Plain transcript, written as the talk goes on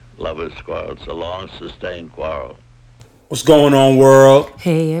Lovers quarrel. It's a long sustained quarrel. What's going on, world?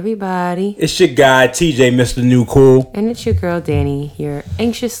 Hey, everybody. It's your guy, TJ, Mr. New Cool. And it's your girl, Danny, here,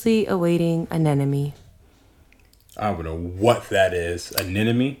 anxiously awaiting an enemy. I don't know what that is. An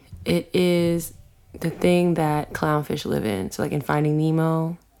enemy? It is the thing that clownfish live in. So, like in Finding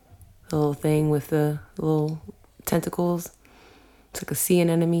Nemo, the little thing with the little tentacles. It's like a sea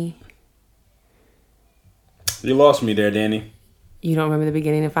anemone. You lost me there, Danny. You don't remember the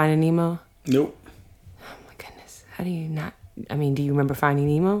beginning of Finding Nemo? Nope. Oh, my goodness. How do you not... I mean, do you remember Finding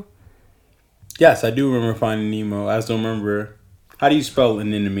Nemo? Yes, I do remember Finding Nemo. I just don't remember... How do you spell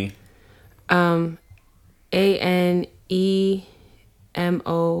an enemy? Anemone.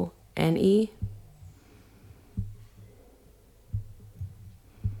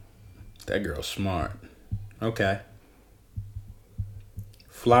 That girl's smart. Okay.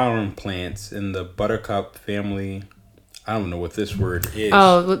 Flowering plants in the buttercup family. I don't know what this word is.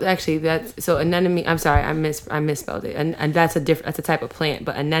 Oh, well, actually, that's so anemone. I'm sorry, I misspelled it, and that's a type of plant.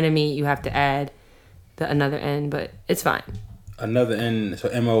 But anemone, you have to add another N, but it's fine. Another N, so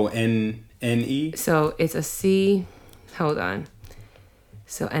MONNE. So it's a C. Hold on.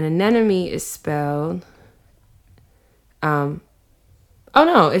 So an anemone is spelled. Oh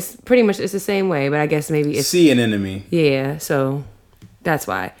no, it's pretty much it's the same way, but I guess maybe it's C anemone. Yeah, so that's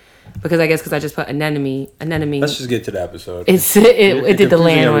why. Because I just put anemone. Let's just get to the episode. It did the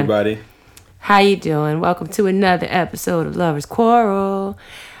land one. Everybody. How you doing? Welcome to another episode of Lovers Quarrel.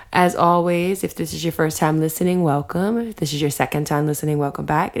 As always, if this is your first time listening, welcome. If this is your second time listening, welcome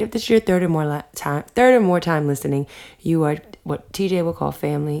back. And if this is your third or more time listening, you are what TJ will call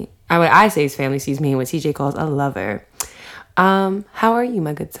family. What I say is family, excuse me, and what TJ calls a lover. How are you,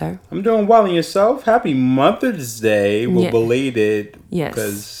 my good sir? I'm doing well, and yourself? Happy Mother's Day. Well, belated. Yes.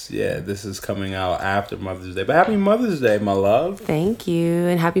 Because, this is coming out after Mother's Day. But happy Mother's Day, my love. Thank you.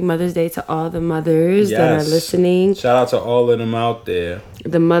 And happy Mother's Day to all the mothers that are listening. Shout out to all of them out there.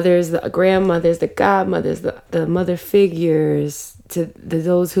 The mothers, the grandmothers, the godmothers, the mother figures, to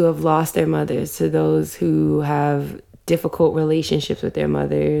those who have lost their mothers, to those who have difficult relationships with their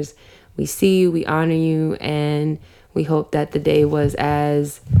mothers. We see you, we honor you, and we hope that the day was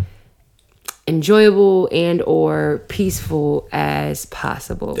as enjoyable and or peaceful as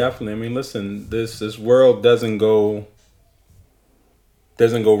possible. Definitely. I mean, listen, this world doesn't go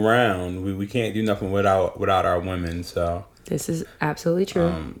round. We can't do nothing without our women. So this is absolutely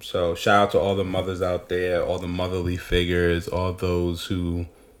true. So shout out to all the mothers out there, all the motherly figures, all those who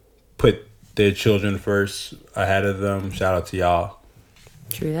put their children first ahead of them. Shout out to y'all.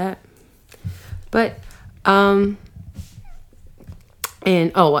 True that. But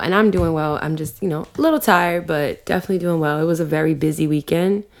and I'm doing well. I'm just, a little tired, but definitely doing well. It was a very busy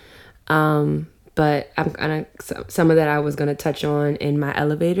weekend. But some of that I was going to touch on in my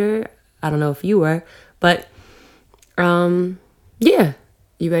elevator. I don't know if you were, but, yeah.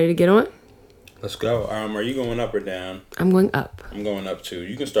 You ready to get on? Let's go. Are you going up or down? I'm going up. I'm going up too.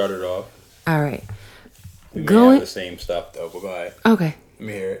 You can start it off. All right. We may have the same stuff though, but go ahead. Okay. Let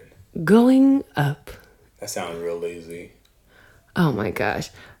me hear it. Going up. That sounds real lazy. Oh my gosh.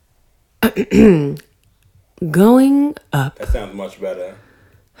 Going up. That sounds much better.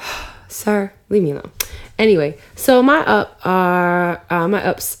 Sir, leave me alone. Anyway, so my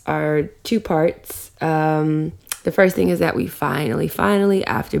ups are two parts. The first thing is that we finally,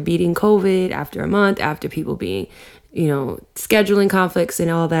 after beating COVID, after a month, after people being, scheduling conflicts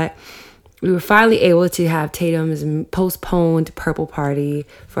and all that, we were finally able to have Tatum's postponed purple party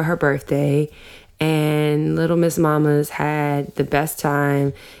for her birthday. And little Miss Mama's had the best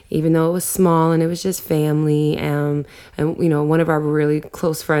time, even though it was small and it was just family. And one of our really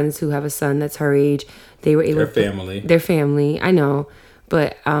close friends who have a son that's her age, they were able to... Their family, I know.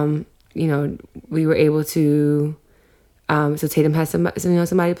 But, we were able to... so Tatum had somebody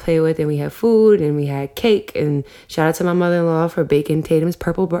to play with, and we had food, and we had cake. And shout out to my mother-in-law for baking Tatum's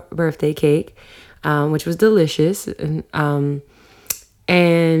purple birthday cake, which was delicious.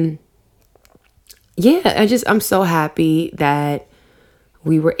 And yeah, I'm so happy that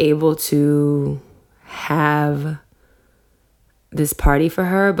we were able to have this party for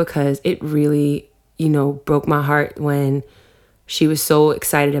her, because it really, broke my heart when she was so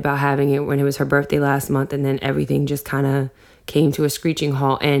excited about having it when it was her birthday last month, and then everything just kind of came to a screeching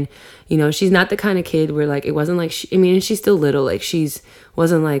halt. And, she's not the kind of kid where, like, it wasn't like, she's still little, like,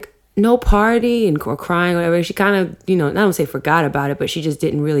 wasn't like, no party or crying or whatever. She kind of, I don't say forgot about it, but she just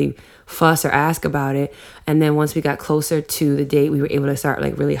didn't really fuss or ask about it. And then once we got closer to the date, we were able to start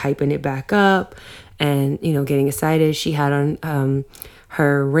like really hyping it back up and, getting excited. She had on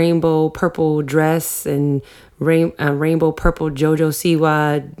her rainbow purple dress and rainbow purple JoJo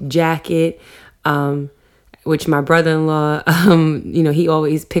Siwa jacket, which my brother-in-law,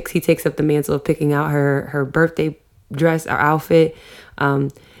 he takes up the mantle of picking out her birthday dress, our outfit.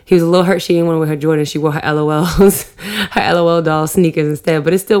 He was a little hurt she didn't want to wear her Jordan. She wore her LOLs, her LOL doll sneakers instead,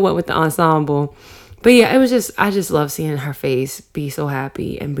 but it still went with the ensemble. But yeah, I just love seeing her face be so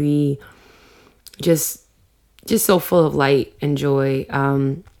happy and be just so full of light and joy.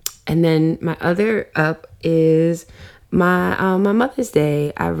 And then my other up is my Mother's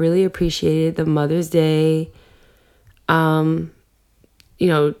Day. I really appreciated the Mother's Day, treatment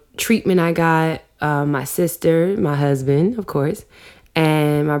I got. My sister, my husband, of course,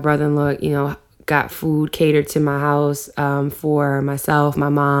 and my brother-in-law, got food catered to my house for myself, my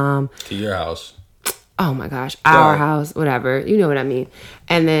mom. To your house. Oh my gosh, our house, whatever. You know what I mean.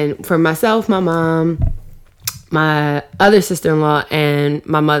 And then for myself, my mom, my other sister-in-law, and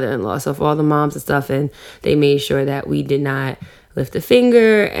my mother-in-law. So for all the moms and stuff, and they made sure that we did not lift a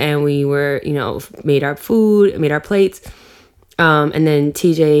finger, and we were, made our food, made our plates. And then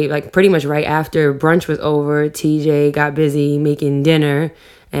TJ, like pretty much right after brunch was over, TJ got busy making dinner,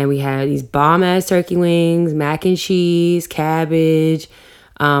 and we had these bomb-ass turkey wings, mac and cheese, cabbage,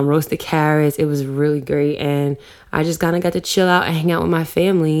 roasted carrots. It was really great, and I just kind of got to chill out and hang out with my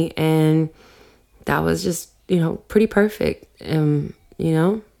family, and that was just, pretty perfect,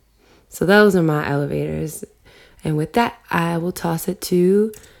 So those are my elevators, and with that, I will toss it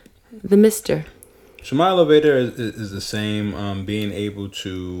to the mister. So my elevator is the same. Being able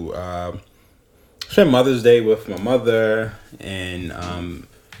to spend Mother's Day with my mother, and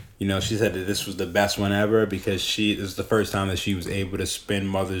she said that this was the best one ever because this is the first time that she was able to spend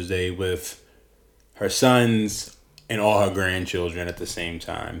Mother's Day with her sons and all her grandchildren at the same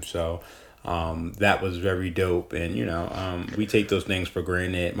time. So that was very dope, and we take those things for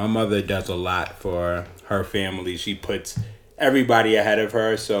granted. My mother does a lot for her family. She puts everybody ahead of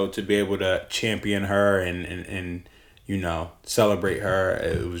her, so to be able to champion her and celebrate her,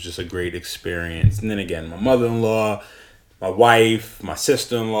 it was just a great experience. And then again, my mother-in-law, my wife, my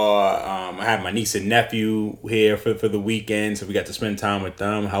sister-in-law, I had my niece and nephew here for the weekend, so we got to spend time with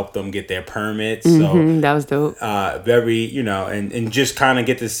them, help them get their permits. So that was dope. Very, and just kind of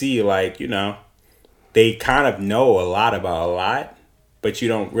get to see, they kind of know a lot about a lot, but you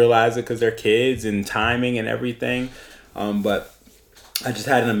don't realize it because they're kids and timing and everything. But I just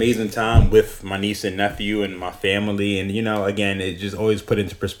had an amazing time with my niece and nephew and my family. And, again, it just always put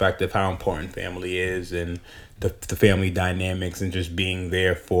into perspective how important family is and the family dynamics and just being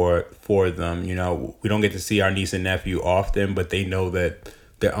there for them. We don't get to see our niece and nephew often, but they know that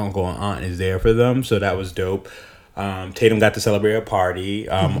their uncle and aunt is there for them. So that was dope. Tatum got to celebrate a party.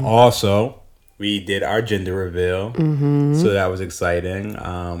 Also, we did our gender reveal. So that was exciting.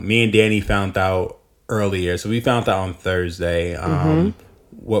 Me and Danny found out earlier, so we found out on Thursday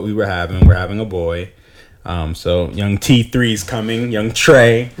what we were having. We're having a boy, so young T3's coming, young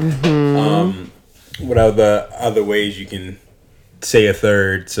Trey. What other ways you can say a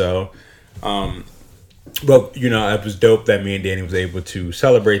third? So it was dope that me and Danny was able to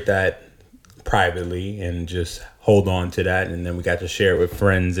celebrate that privately and just hold on to that, and then we got to share it with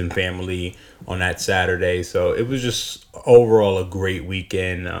friends and family on that Saturday. So it was just overall a great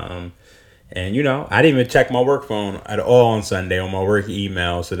weekend. And, I didn't even check my work phone at all on Sunday on my work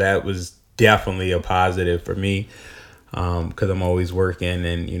email. So that was definitely a positive for me because I'm always working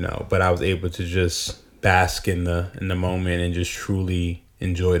and, but I was able to just bask in the moment and just truly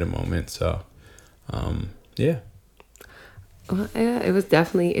enjoy the moment. So, yeah. Well, yeah, it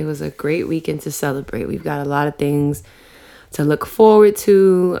was a great weekend to celebrate. We've got a lot of things to look forward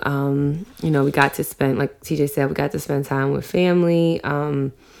to. We got to spend, like TJ said, we got to spend time with family.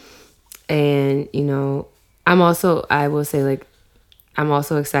 And, I'm also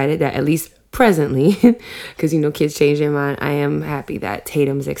excited that at least presently, because, kids change their mind. I am happy that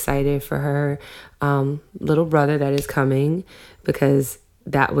Tatum's excited for her little brother that is coming, because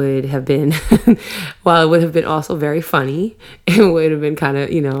that would have been, while it would have been also very funny, it would have been kind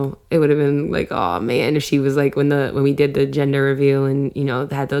of, it would have been like, oh man, if she was like, when we did the gender reveal and,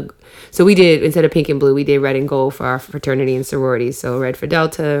 so we did, instead of pink and blue, we did red and gold for our fraternity and sorority. So red for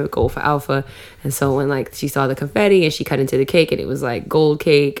Delta, gold for Alpha. And so when she saw the confetti and she cut into the cake and it was like gold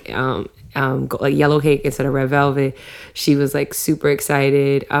cake, like yellow cake instead of red velvet, she was like super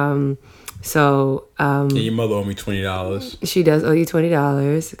excited. So and your mother owed me $20. She does owe you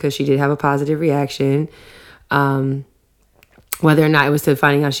 $20 because she did have a positive reaction. Whether or not it was to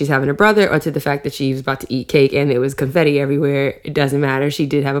finding out she's having a brother or to the fact that she was about to eat cake and it was confetti everywhere, it doesn't matter. She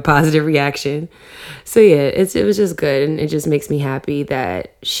did have a positive reaction. So yeah, it was just good, and it just makes me happy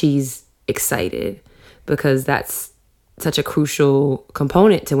that she's excited. because that's such a crucial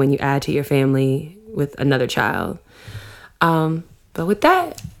component to when you add to your family with another child. But with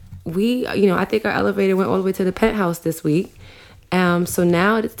that, I think our elevator went all the way to the penthouse this week. So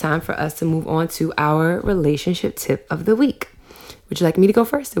now it's time for us to move on to our relationship tip of the week. Would you like me to go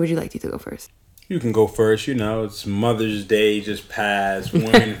first, or would you like you to go first? You can go first. It's Mother's Day just passed.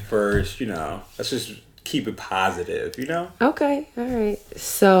 Women first. Let's just keep it positive. Okay, all right.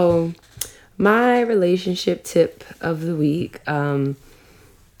 So my relationship tip of the week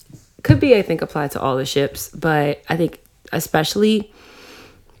could be, I think, applied to all the ships, but I think especially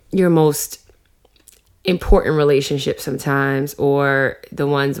your most important relationships sometimes, or the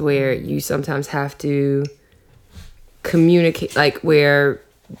ones where you sometimes have to communicate, like where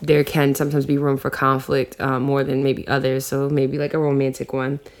there can sometimes be room for conflict more than maybe others. So maybe like a romantic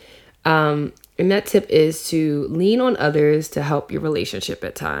one. And that tip is to lean on others to help your relationship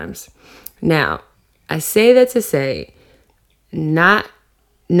at times. Now, I say that to say, not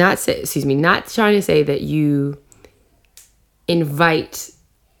trying to say that you invite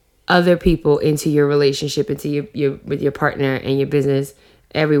other people into your relationship, into your with your partner and your business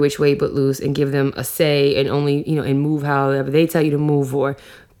every which way but loose, and give them a say and only, and move however they tell you to move, or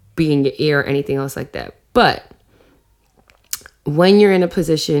be in your ear or anything else like that. But when you're in a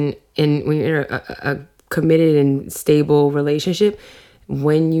position, and when you're in a committed and stable relationship,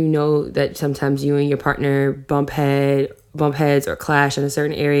 when you know that sometimes you and your partner bump heads or clash in a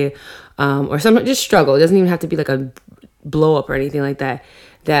certain area, or sometimes just struggle, it doesn't even have to be like a blow up or anything like that,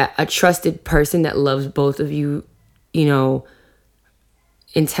 that a trusted person that loves both of you,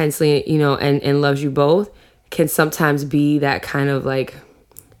 intensely, and loves you both, can sometimes be that kind of like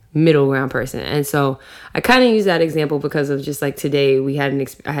middle ground person. And so I kind of use that example because of just like today I had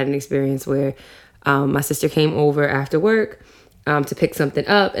an experience where my sister came over after work to pick something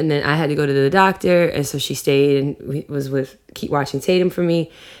up, and then I had to go to the doctor, and so she stayed and was keep watching Tatum for me.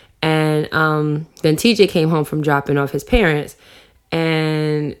 And then TJ came home from dropping off his parents,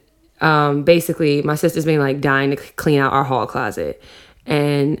 and basically my sister's been like dying to clean out our hall closet.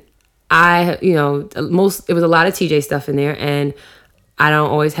 And it was a lot of TJ stuff in there, and I don't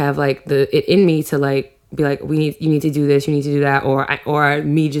always have like it in me to like be like, you need to do this, you need to do that, or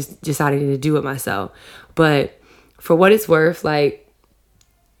me just deciding to do it myself. But for what it's worth, like,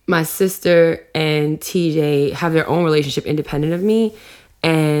 my sister and TJ have their own relationship independent of me,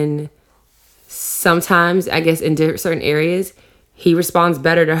 and sometimes, I guess, in certain areas, he responds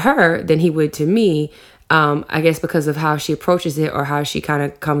better to her than he would to me. I guess because of how she approaches it, or how she kind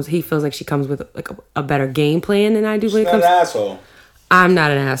of comes. He feels like she comes with like a better game plan than I do. When it comes, an asshole. I'm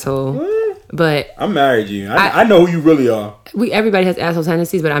not an asshole, but I'm married to you. I know who you really are. Everybody has asshole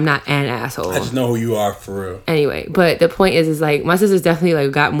tendencies, but I'm not an asshole. I just know who you are for real. Anyway, but the point is like, my sister's definitely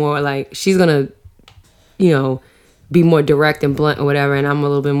like got more like, she's gonna, be more direct and blunt or whatever, and I'm a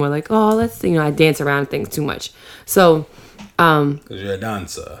little bit more like, oh, let's, I dance around things too much. So, because you're a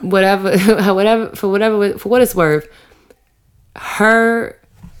dancer. Whatever, for what it's worth, her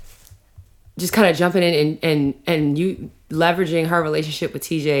just kind of jumping in and you leveraging her relationship with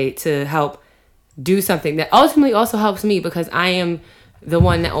TJ to help do something that ultimately also helps me, because I am the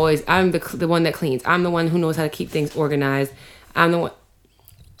one that I'm the one that cleans. I'm the one who knows how to keep things organized. I'm the one.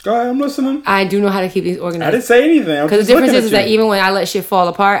 Go ahead, I'm listening. I do know how to keep things organized. I didn't say anything. Because the difference is that even when I let shit fall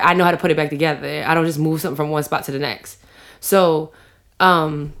apart, I know how to put it back together. I don't just move something from one spot to the next. So,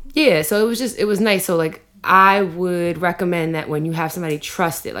 so it was nice. So like, I would recommend that when you have somebody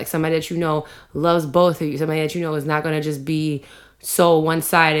trusted, like somebody that loves both of you, somebody that is not going to just be so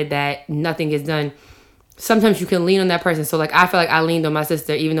one-sided that nothing gets done. Sometimes you can lean on that person. So like, I feel like I leaned on my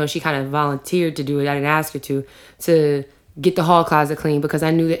sister, even though she kind of volunteered to do it. I didn't ask her to get the hall closet clean, because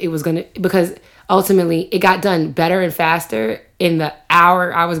I knew that because ultimately it got done better and faster in the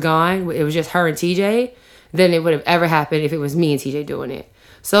hour I was gone. It was just her and TJ than it would have ever happened if it was me and TJ doing it.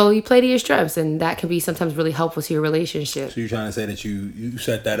 So you play to your strengths, and that can be sometimes really helpful to your relationship. So you're trying to say that you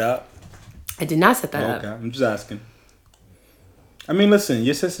set that up? I did not set that up. Okay, I'm just asking. I mean, listen,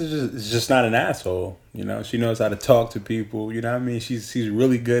 your sister is just not an asshole. She knows how to talk to people. You know what I mean? She's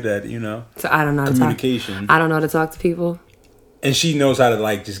really good at, So I don't know communication. I don't know how to talk to people. And she knows how to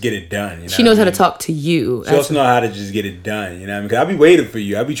like just get it done. She knows how to talk to you. She also knows how to just get it done. You know what I mean? 'Cause I be waiting for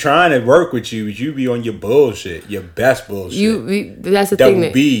you. I be trying to work with you, but you be on your bullshit, your best bullshit. That's the Double thing.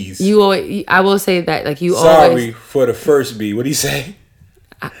 That B's. I will say that like you Sorry always. For the first B. What do you say?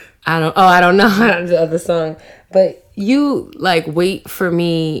 I don't know the other song, but you like wait for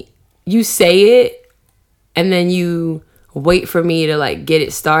me. You say it, and then you wait for me to like get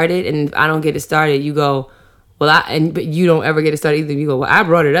it started. And if I don't get it started, you go, but you don't ever get it started either. You go, well, I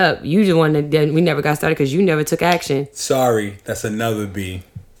brought it up. You just wanted to, we never got started because you never took action. Sorry, that's another B.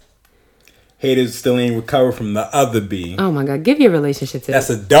 Haters still ain't recovered from the other B. Oh my God, give your relationship tip.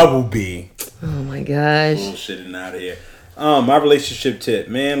 That's a double B. Oh my gosh. Bullshitting out of here. My relationship tip,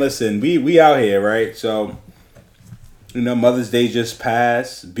 man. Listen, we out here, right? So, Mother's Day just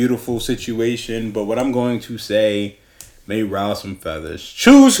passed. Beautiful situation. But what I'm going to say may rouse some feathers.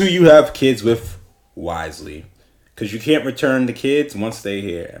 Choose who you have kids with wisely, because you can't return the kids once they're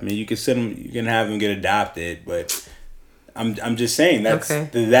here. I mean, you can send them, you can have them get adopted, but I'm just saying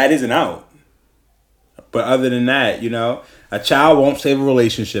that isn't out. But other than that, a child won't save a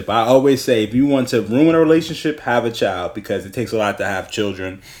relationship. I always say, if you want to ruin a relationship, have a child, because it takes a lot to have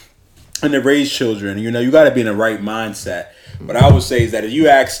children and to raise children. You got to be in the right mindset. What I would say is that if you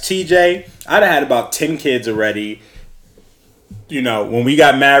ask TJ, I'd have had about 10 kids already. When we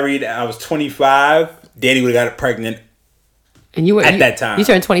got married, I was 25. Danny would have got pregnant. And you were at that time. You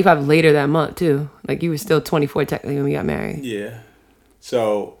turned 25 later that month too. Like, you were still 24 technically when we got married. Yeah.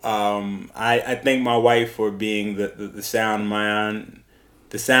 So I thank my wife for being the sound mind,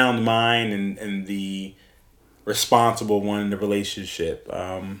 and the responsible one in the relationship.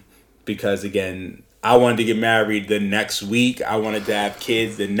 Because again, I wanted to get married the next week. I wanted to have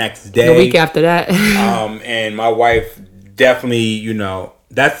kids the next day. The week after that. And my wife definitely,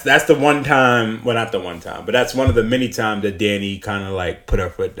 that's the one time. Well, not the one time, but that's one of the many times that Danny kind of like put her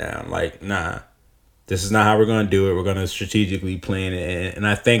foot down. Like, nah. This is not how we're going to do it. We're going to strategically plan it. And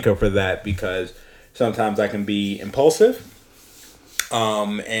I thank her for that, because sometimes I can be impulsive.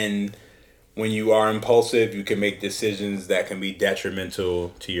 And when you are impulsive, you can make decisions that can be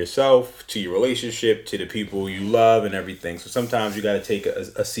detrimental to yourself, to your relationship, to the people you love and everything. So sometimes you got to take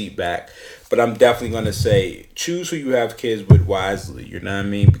a seat back. But I'm definitely going to say, choose who you have kids with wisely. You know what I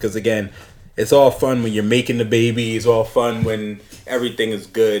mean? Because again, it's all fun when you're making the baby. It's all fun when everything is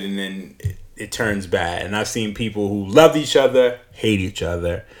good, and then it turns bad. And I've seen people who love each other hate each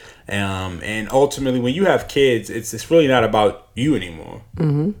other, and ultimately when you have kids, it's really not about you anymore.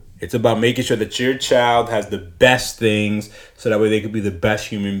 Mm-hmm. It's about making sure that your child has the best things, so that way they could be the best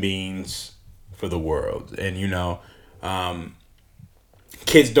human beings for the world. And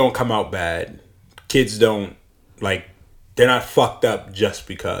kids don't come out bad. Kids don't, they're not fucked up just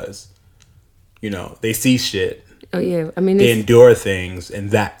because they see shit. Oh yeah, I mean, they endure things,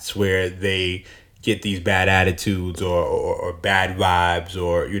 and that's where they get these bad attitudes or bad vibes,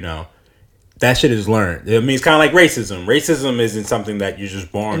 or that shit is learned. I mean, it's kind of like racism. Racism isn't something that you're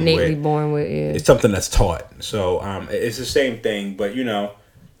just innately born with. Yeah, it's something that's taught. So it's the same thing, but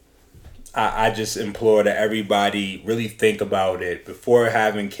I just implore that everybody really think about it before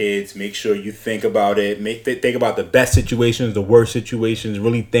having kids. Make sure you think about it. Think about the best situations, the worst situations.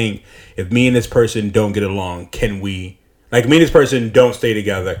 Really think, if me and this person don't get along, can we, me and this person don't stay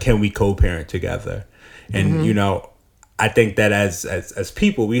together, can we co-parent together? And I think that as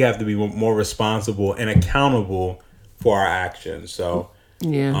people, we have to be more responsible and accountable for our actions. So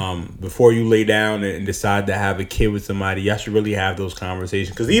yeah. Before you lay down and decide to have a kid with somebody, you should really have those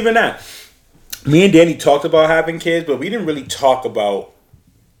conversations. Because even that, me and Danny talked about having kids, but we didn't really talk about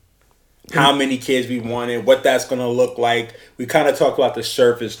how many kids we wanted, what that's going to look like. We kind of talked about the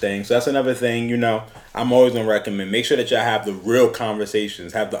surface thing. So that's another thing, I'm always going to recommend. Make sure that y'all have the real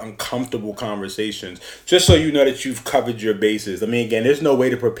conversations, have the uncomfortable conversations, just so you know that you've covered your bases. I mean, again, there's no way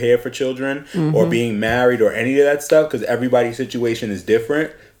to prepare for children or being married or any of that stuff, because everybody's situation is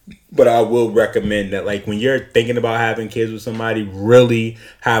different. But I will recommend that, when you're thinking about having kids with somebody, really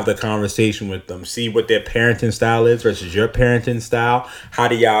have the conversation with them. See what their parenting style is versus your parenting style. How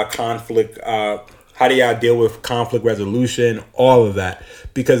do y'all deal with conflict resolution? All of that,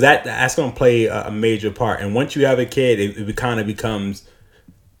 because that's going to play a major part. And once you have a kid, it kind of becomes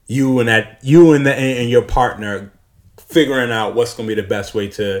you and your partner figuring out what's going to be the best way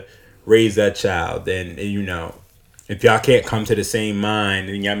to raise that child. And if y'all can't come to the same mind,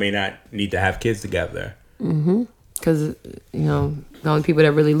 then y'all may not need to have kids together. Mm-hmm. Because, the only people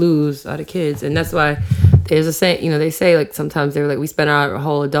that really lose are the kids. And that's why there's a saying, they say, sometimes they're we spend our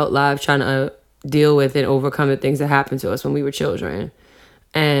whole adult lives trying to deal with and overcome the things that happened to us when we were children.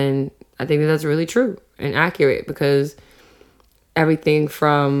 And I think that's really true and accurate, because everything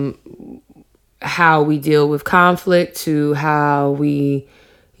from how we deal with conflict to how we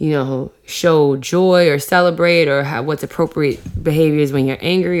show joy or celebrate, or what's appropriate behaviors when you're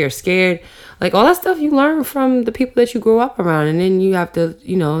angry or scared. All that stuff you learn from the people that you grew up around. And then you have to,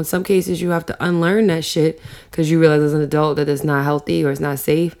 in some cases you have to unlearn that shit, because you realize as an adult that it's not healthy or it's not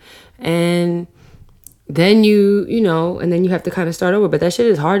safe. And then and then you have to kind of start over. But that shit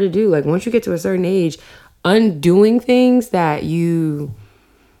is hard to do. Once you get to a certain age, undoing things that you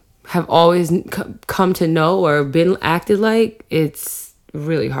have always come to know or been acted like, it's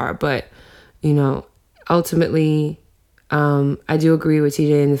really hard. But, you know, ultimately, I do agree with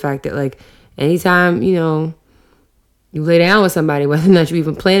TJ in the fact that, like, anytime, you know, you lay down with somebody, whether or not you're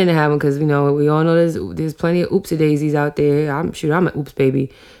even planning to have them, because, you know, we all know there's plenty of oopsie daisies out there. I'm an oops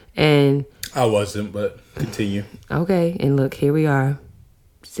baby. And I wasn't, but continue. Okay. And look, here we are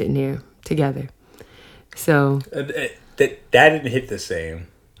sitting here together. So that didn't hit the same.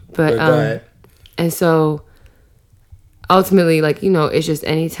 But go ahead. And so ultimately, like, you know, it's just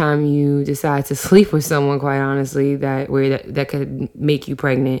anytime you decide to sleep with someone, quite honestly, that could make you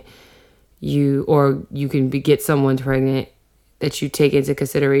pregnant, or you can get someone pregnant, that you take into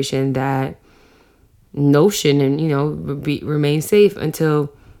consideration that notion and, you know, remain safe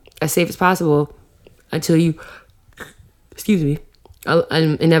until as safe as possible until you, excuse me,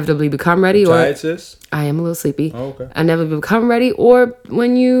 inevitably become ready. Tired, sis? I am a little sleepy. Oh, okay. Inevitably become ready, or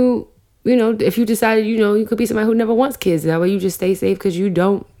when you know, if you decide, you know, you could be somebody who never wants kids. That way you just stay safe because you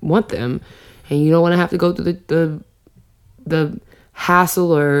don't want them. And you don't want to have to go through the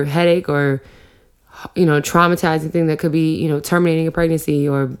hassle or headache or, you know, traumatizing thing that could be, you know, terminating a pregnancy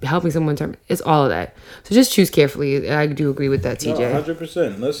or helping someone it's all of that. So just choose carefully. I do agree with that, TJ. No,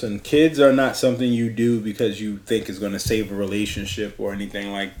 100%. Listen, kids are not something you do because you think is going to save a relationship or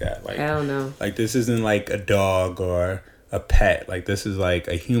anything like that. Like, hell no. Like, this isn't like a dog or a pet. Like, this is like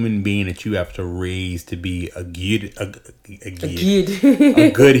a human being that you have to raise to be a good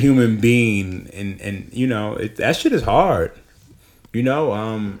human being. And you know, that shit is hard. You know,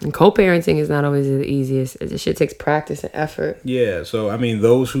 and co-parenting is not always the easiest. This shit takes practice and effort. Yeah, so I mean,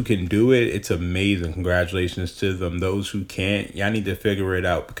 those who can do it, it's amazing. Congratulations to them. Those who can't, y'all need to figure it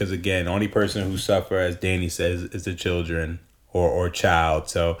out, because again, the only person who suffer, as Danny says, is the children or child.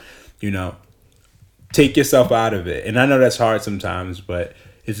 So, you know, take yourself out of it. And I know that's hard sometimes, but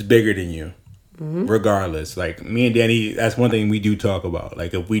it's bigger than you. Mm-hmm. Regardless, like me and Danny, that's one thing we do talk about.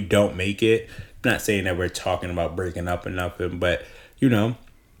 Like, if we don't make it, I'm not saying that we're talking about breaking up or nothing, but you know,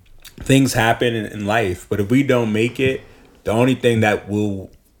 things happen in life. But if we don't make it, the only thing that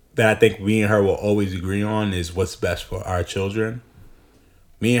I think me and her will always agree on is what's best for our children.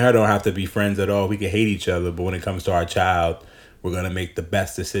 Me and her don't have to be friends at all. We can hate each other, but when it comes to our child, we're going to make the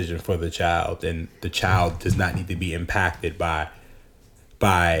best decision for the child. And the child does not need to be impacted by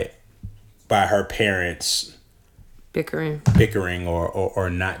her parents bickering or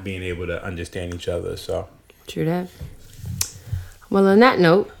not being able to understand each other. So true that. Well, on that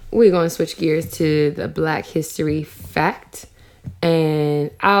note, we're going to switch gears to the Black History fact.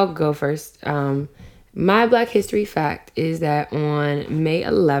 And I'll go first. My Black History fact is that on May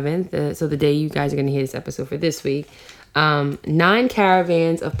 11th, so the day you guys are going to hear this episode for this week, 9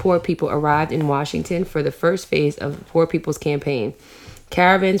 caravans of poor people arrived in Washington for the first phase of the Poor People's Campaign.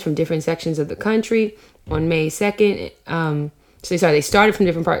 Caravans from different sections of the country on May 2nd. They started from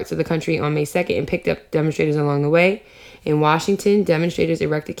different parts of the country on May 2nd and picked up demonstrators along the way. In Washington, demonstrators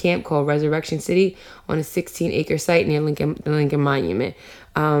erected a camp called Resurrection City on a 16-acre site near the Lincoln Monument.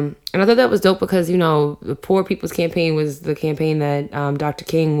 And I thought that was dope because, you know, the Poor People's Campaign was the campaign that Dr.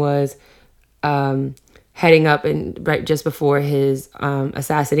 King was heading up right just before his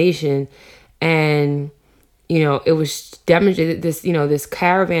assassination. And, you know, it was demonstrated this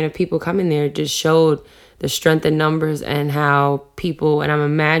caravan of people coming there just showed the strength in numbers and how people, and I'm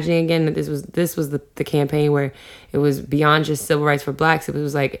imagining again that this was the campaign where it was beyond just civil rights for blacks. It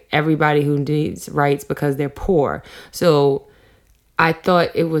was like everybody who needs rights because they're poor. So I thought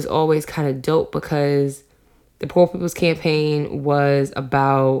it was always kind of dope because the Poor People's Campaign was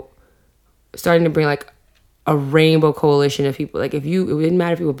about starting to bring like a rainbow coalition of people. Like it didn't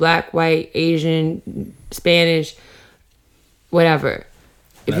matter if you were black, white, Asian, Spanish, whatever.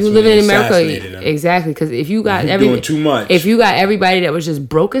 If you live in America, exactly, because if you got doing too much, if you got everybody that was just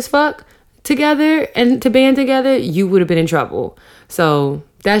broke as fuck together and to band together, you would have been in trouble. So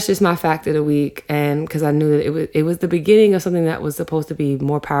that's just my fact of the week, and because I knew that it was the beginning of something that was supposed to be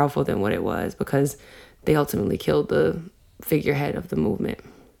more powerful than what it was, because they ultimately killed the figurehead of the movement.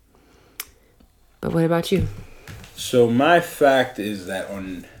 But what about you? So my fact is that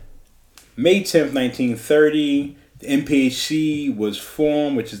on May 10th, 1930. The NPHC was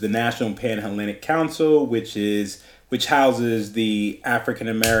formed, which is the National Pan-Hellenic Council, which houses the African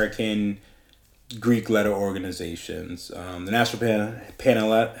American Greek letter organizations. The National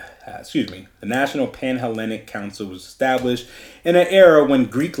Pan-Hellenic Council was established in an era when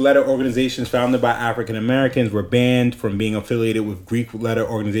Greek letter organizations founded by African Americans were banned from being affiliated with Greek letter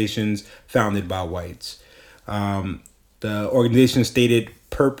organizations founded by whites. The organization stated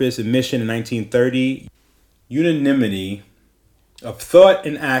purpose and mission in 1930. unanimity of thought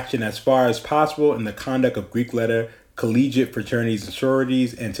and action as far as possible in the conduct of Greek letter collegiate fraternities and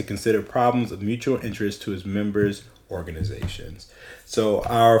sororities, and to consider problems of mutual interest to its members' organizations. So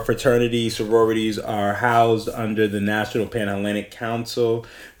our fraternities, sororities are housed under the National Pan-Hellenic Council.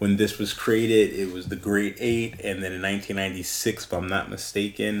 When this was created, it was the Great Eight, and then in 1996, if I'm not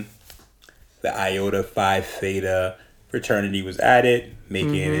mistaken, the Iota Phi Theta fraternity was added,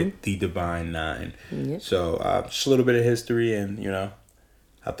 making it the Divine Nine. Yep. So just a little bit of history, and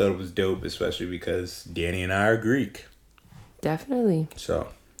I thought it was dope, especially because Danny and I are Greek. Definitely. So,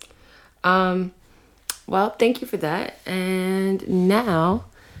 well, thank you for that. And now,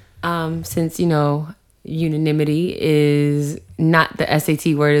 since unanimity is not the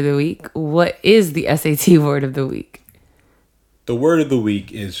SAT word of the week, what is the SAT word of the week? the word of the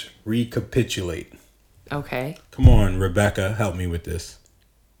week is recapitulate. Okay. Come on, Rebecca, help me with this.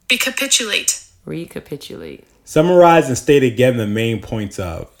 Recapitulate. Recapitulate. Summarize and state again the main points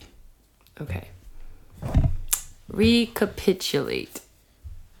of. Okay. Recapitulate.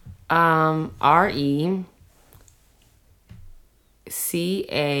 RECAPITULATE.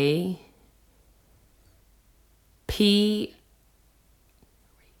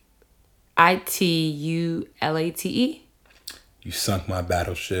 You sunk my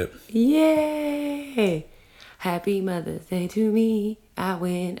battleship. Yay! Happy Mother's Day to me. I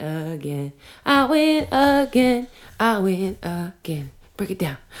win again. I win again. I win again. Break it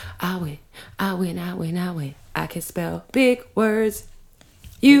down. I win. I win. I win. I win. I can spell big words.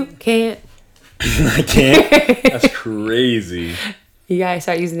 You can't. I can't. That's crazy. You gotta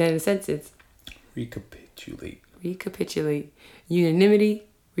start using that in a sentence. Recapitulate. Recapitulate. Unanimity.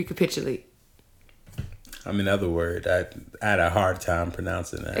 Recapitulate. I mean, other word. I had a hard time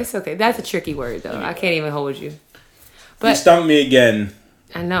pronouncing that. It's okay. That's a tricky word, though. I can't even hold you. You But stumped me again.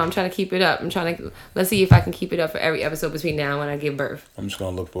 I know. I'm trying to keep it up. Let's see if I can keep it up for every episode between now and when I give birth. I'm just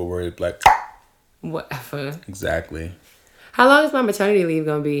going to look for a word like... Whatever. Exactly. How long is my maternity leave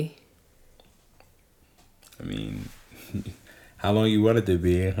going to be? I mean, how long you want it to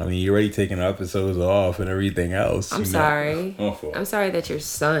be? I mean, you're already taking episodes off and everything else. I'm sorry. Awful. I'm sorry that your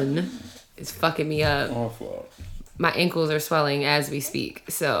son is fucking me up. Awful. My ankles are swelling as we speak.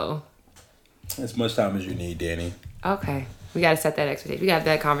 So, As much time as you need, Danny. okay. We got to set that expectation. We got to have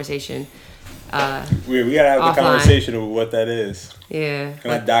that conversation. We got to have Offline. the conversation of what that is. Yeah.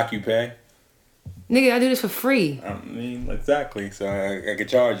 Can I dock you pay? Nigga, I do this for free. I mean, exactly. So I could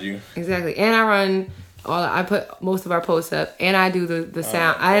charge you. Exactly. And I run I put most of our posts up, and I do the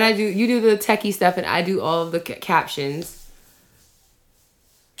sound. You do the techie stuff, and I do all of the captions.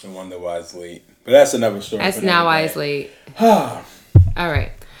 I wonder why it's late. But that's another story. That's now why it's late. All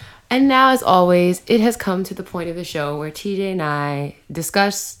right. And now, as always, it has come to the point of the show where TJ and I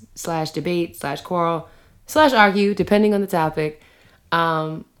discuss / debate / quarrel / argue, depending on the topic.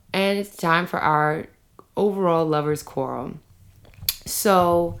 And it's time for our overall lovers quarrel.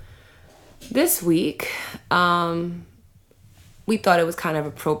 So this week, we thought it was kind of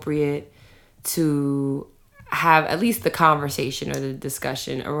appropriate to have at least the conversation or the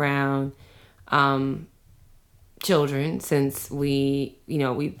discussion around children, since we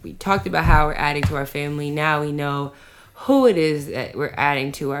talked about how we're adding to our family. Now we know who it is that we're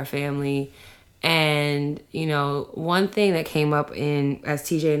adding to our family. And, one thing that came up as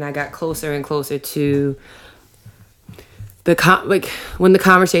TJ and I got closer and closer to when the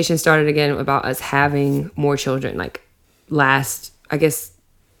conversation started again about us having more children,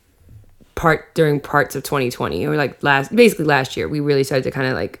 during parts of 2020 or last year, we really started to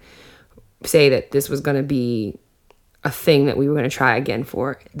kind of say that this was going to be a thing that we were going to try again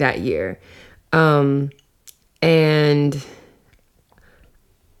for that year. And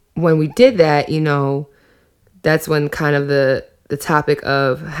when we did that, that's when kind of the topic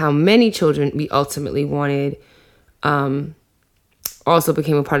of how many children we ultimately wanted also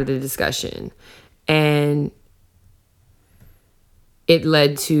became a part of the discussion. And it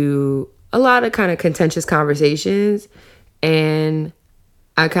led to a lot of kind of contentious conversations. And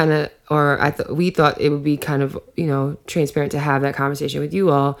we thought it would be kind of, transparent to have that conversation with you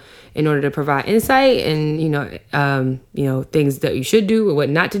all in order to provide insight and, things that you should do or what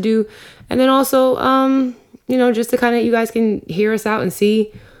not to do. And then also, just to kind of, you guys can hear us out and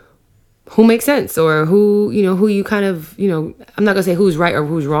see who makes sense or who you kind of, I'm not gonna say who's right or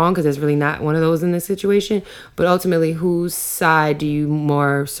who's wrong, because there's really not one of those in this situation, but ultimately whose side do you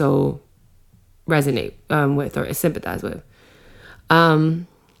more so resonate with or sympathize with.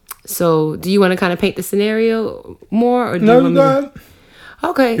 So do you want to kind of paint the scenario more, or do you want me to...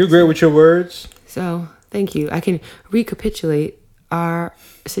 Okay. You're great with your words. So thank you. I can recapitulate our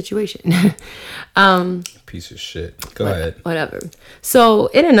situation. Piece of shit. Go ahead. Whatever. So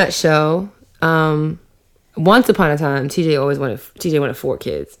in a nutshell, once upon a time, TJ wanted 4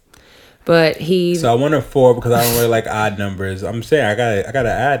 kids, but So I wanted 4 because I don't really like odd numbers. I'm saying I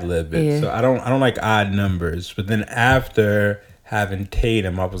gotta ad lib it. Yeah. So I don't like odd numbers. But then after having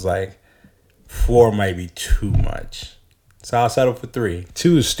Tatum, I was like, 4 might be too much. So I'll settle for 3.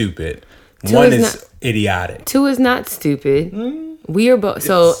 2 is stupid. 1 is idiotic. 2 is not stupid. We are both.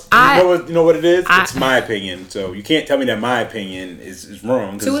 So you know what it is? It's my opinion. So you can't tell me that my opinion is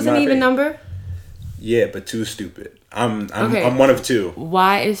wrong. 2 is an even number. Yeah, but 2 is stupid. I'm Okay. I'm one of 2.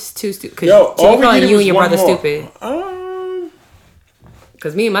 Why is 2 stupid? Because Yo, all we calling needed you was and your one brother more. stupid.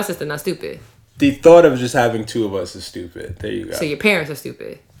 Because me and my sister not stupid. The thought of just having 2 of us is stupid. There you go. So your parents are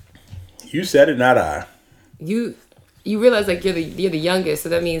stupid. You said it, not I. You realize like you're the youngest, so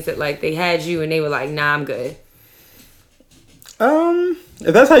that means that like they had you and they were like, nah, I'm good.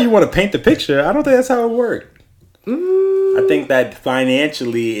 If that's how you want to paint the picture, I don't think that's how it worked. I think that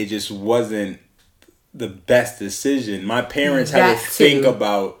financially it just wasn't the best decision. My parents had to think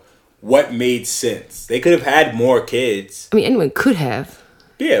about what made sense. They could have had more kids. I mean, anyone could have.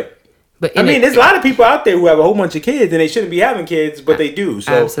 Yeah. But there's a lot of people out there who have a whole bunch of kids and they shouldn't be having kids, but they do.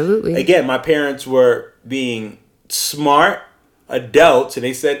 So absolutely. Again, my parents were being smart adults and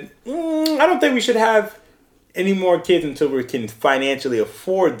they said, I don't think we should have any more kids until we can financially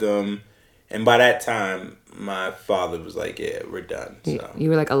afford them. And by that time, my father was like, yeah, we're done. So You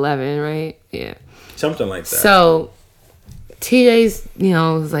were like 11, right? Yeah. something like that. So TJ's,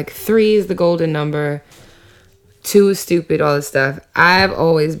 was like 3 is the golden number. 2 is stupid, all this stuff. I've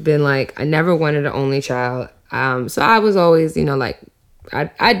always been like, I never wanted an only child. So I was always, like,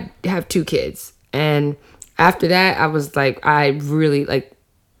 I'd have 2 kids. And after that, I was like, I really, like,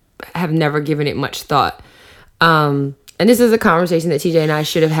 have never given it much thought. And this is a conversation that TJ and I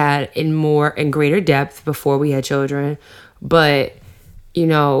should have had in greater depth before we had children. But,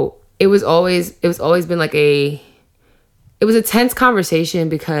 it was always been like it was a tense conversation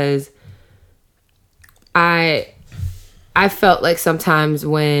because I felt like sometimes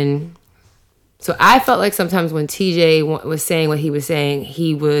when TJ was saying what he was saying,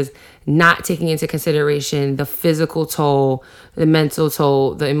 he was not taking into consideration the physical toll, the mental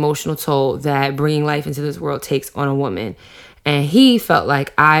toll, the emotional toll that bringing life into this world takes on a woman. And he felt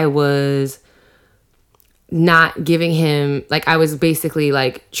like I was not giving him, like I was basically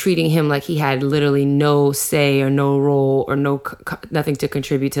like treating him like he had literally no say or no role or nothing to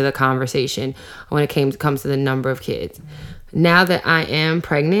contribute to the conversation when it comes to the number of kids. Now that I am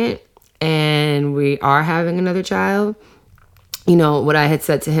pregnant and we are having another child, what I had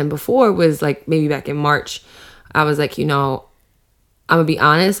said to him before was like maybe back in March, I was like, I'm gonna be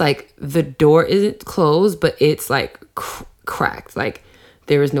honest, like the door isn't closed, but it's like cracked. Like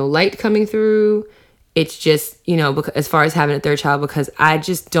there is no light coming through. It's just, because, as far as having a third child, because I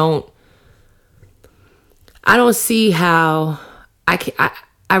just don't see how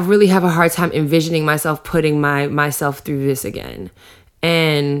I really have a hard time envisioning myself putting myself through this again.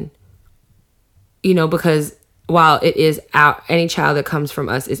 And, because while it is any child that comes from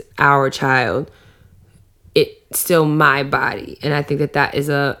us is our child, it's still my body. And I think that is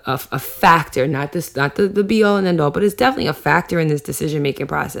a factor, not the be all and end all, but it's definitely a factor in this decision-making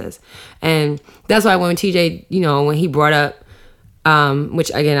process. And that's why when TJ, when he brought up, which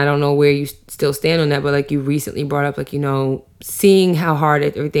again, I don't know where you still stand on that, but like you recently brought up, like, seeing how hard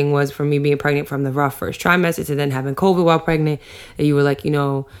everything was for me being pregnant from the rough first trimester to then having COVID while pregnant, and you were like,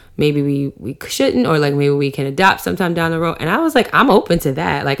 maybe we shouldn't, or like maybe we can adopt sometime down the road. And I was like, I'm open to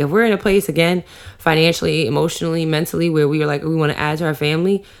that. Like if we're in a place again, financially, emotionally, mentally, where we are like, we want to add to our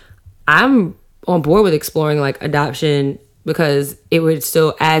family, I'm on board with exploring like adoption, because it would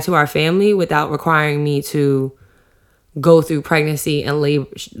still add to our family without requiring me to go through pregnancy and labor,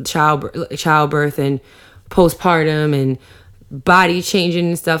 childbirth and postpartum and body changing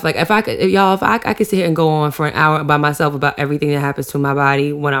and stuff. Like if I could sit here and go on for an hour by myself about everything that happens to my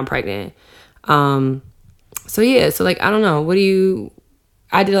body when I'm pregnant. So like, I don't know.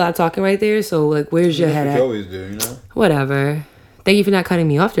 I did a lot of talking right there. So like, where's your head at? You always do, Whatever. Thank you for not cutting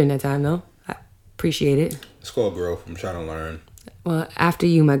me off during that time though. I appreciate it. It's called growth. I'm trying to learn. Well, after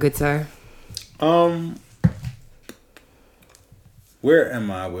you, my good sir. Where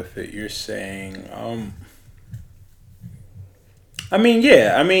am I with it? You're saying,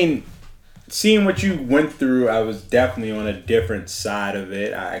 seeing what you went through, I was definitely on a different side of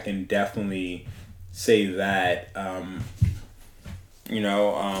it. I can definitely say that.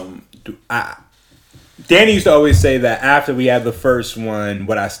 Danny used to always say that after we had the first one,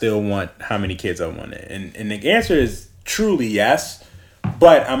 would I still want how many kids I wanted? And the answer is truly yes.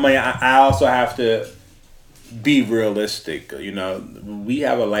 But I mean, I also have to be realistic. You know, we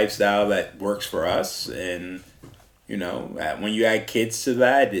have a lifestyle that works for us, and you know, when you add kids to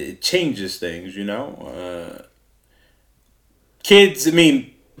that, it changes things. You know, kids. I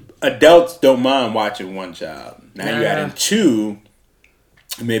mean, adults don't mind watching one child. Now you add in two,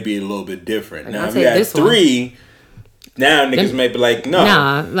 it may be a little bit different. Like, now I'll if you take add this one. three, now niggas may be like, no.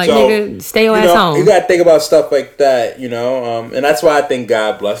 Nah, like, So, nigga, stay your you ass know, home. You gotta think about stuff like that, you know. And that's why I think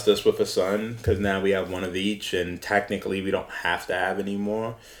God blessed us with a son, because now we have one of each, and technically we don't have to have any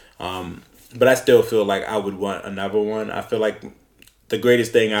more. But I still feel like I would want another one. I feel like the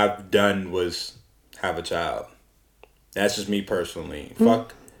greatest thing I've done was have a child. That's just me personally.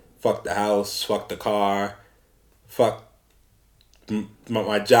 Fuck the house, fuck the car, fuck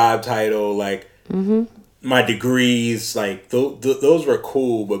my job title, like my degrees, like those were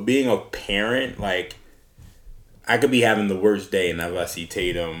cool. But being a parent, like I could be having the worst day and if I see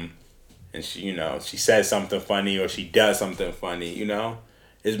Tatum and she, you know, she says something funny or she does something funny, you know.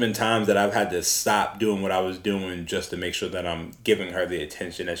 There's been times that I've had to stop doing what I was doing just to make sure that I'm giving her the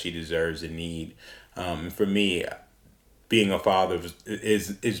attention that she deserves and need. For me, being a father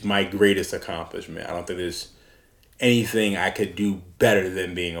is my greatest accomplishment. I don't think there's anything I could do better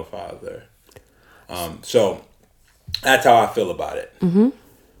than being a father. So that's how I feel about it.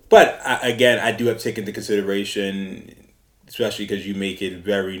 But again, I do have to take into consideration, especially because you make it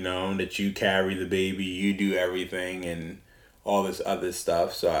very known that you carry the baby, you do everything, and all this other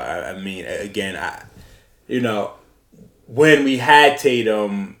stuff. So I mean, again, you know, when we had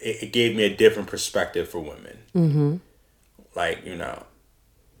Tatum, it gave me a different perspective for women. Like, you know,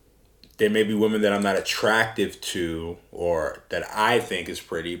 there may be women that I'm not attractive to or that I think is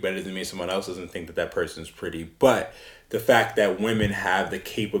pretty, but it doesn't mean someone else doesn't think that that person's pretty. But the fact that women have the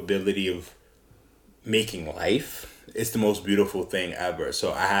capability of making life is the most beautiful thing ever.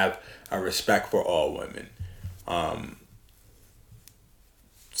 So I have a respect for all women.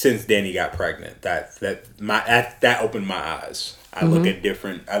 Since Danny got pregnant, that opened my eyes. I look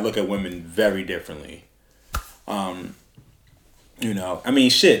at women very differently. You know, I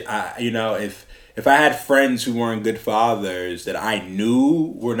mean, shit. You know, if I had friends who weren't good fathers that I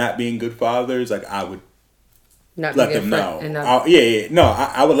knew were not being good fathers, like I would let them know.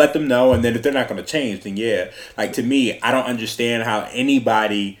 I would let them know, and then if they're not going to change, then yeah. Like, to me, I don't understand how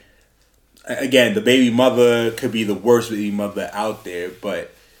anybody. Again, the baby mother could be the worst baby mother out there,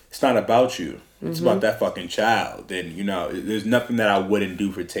 but it's not about you. It's about that fucking child. And, you know, there's nothing that I wouldn't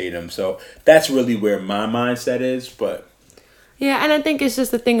do for Tatum. So that's really where my mindset is, but. Yeah, and I think it's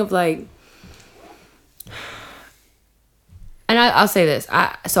just a thing of like, and I'll say this.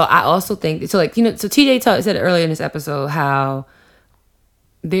 I also think, so like, you know, so TJ said earlier in this episode how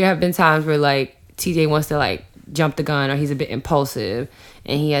there have been times where like TJ wants to like jump the gun or he's a bit impulsive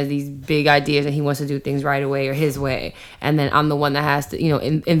and he has these big ideas and he wants to do things right away or his way. And then I'm the one that has to, you know,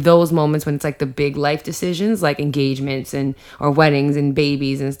 in those moments when it's like the big life decisions, like engagements or weddings and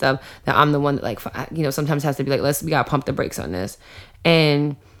babies and stuff, that I'm the one that like, you know, sometimes has to be like, we gotta pump the brakes on this.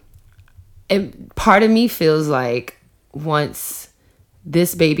 And part of me feels like once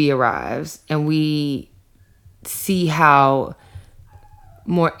this baby arrives and we see how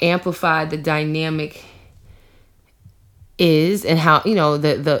more amplified the dynamic is and how, you know,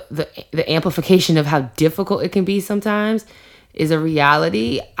 the amplification of how difficult it can be sometimes is a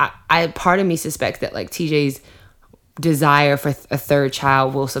reality. I part of me suspects that like TJ's desire for a third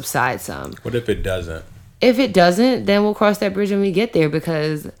child will subside some. What if it doesn't? If it doesn't, then we'll cross that bridge when we get there,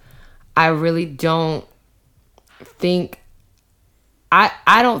 because I really don't think I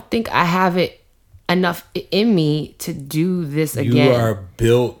don't think I have it enough in me to do this again. You are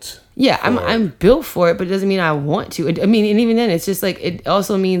built. Yeah, I'm built for it, but it doesn't mean I want to. I mean, and even then, it's just like, it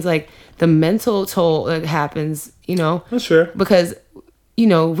also means like the mental toll that happens, you know? That's fair. Because, you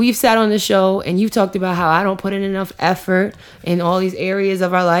know, we've sat on the show and you've talked about how I don't put in enough effort in all these areas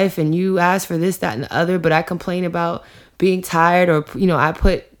of our life, and you ask for this, that, and the other, but I complain about being tired, or, you know, I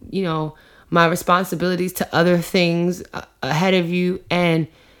put, you know, my responsibilities to other things ahead of you. And,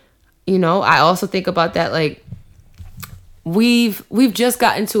 you know, I also think about that, like, we've just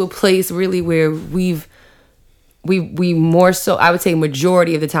gotten to a place really where we more so, I would say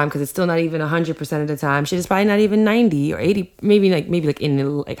majority of the time, because it's still not even 100% of the time, shit is probably not even 90 or 80, maybe like in the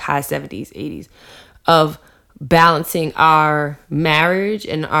like high 70s, 80s, of balancing our marriage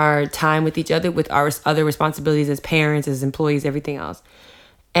and our time with each other with our other responsibilities as parents, as employees, everything else.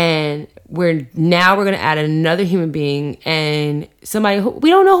 And we're going to add another human being, and somebody who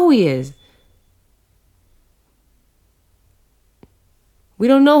we don't know who he is. We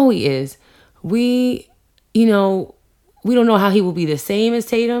don't know who he is. We, you know, we don't know how he will be the same as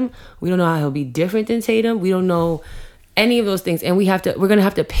Tatum. We don't know how he'll be different than Tatum. We don't know any of those things. And we're going to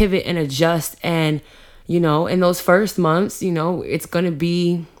have to pivot and adjust. And, in those first months, it's going to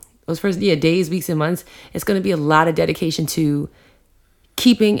be those first days, weeks, and months. It's going to be a lot of dedication to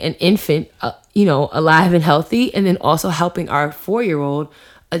keeping an infant, alive and healthy. And then also helping our 4-year-old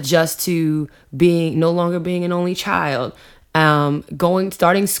adjust to no longer being an only child,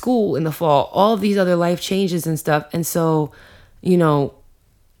 starting school in the fall, all of these other life changes and stuff. And so,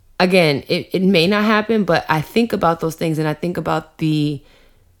 again, it may not happen, but I think about those things, and I think about the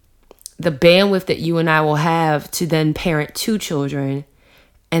bandwidth that you and I will have to then parent 2 children,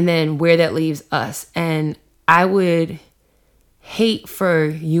 and then where that leaves us. And I would hate for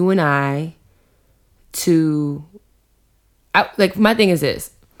you and I to, my thing is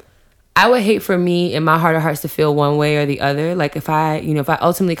this. I would hate for me in my heart of hearts to feel one way or the other. Like if I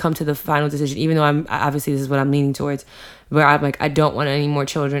ultimately come to the final decision, even though obviously this is what I'm leaning towards, where I'm like, I don't want any more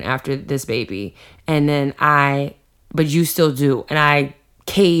children after this baby. And then but you still do. And I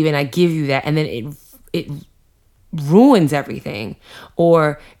cave and I give you that. And then it ruins everything,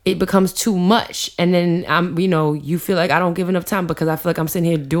 or it becomes too much. And then you feel like I don't give enough time because I feel like I'm sitting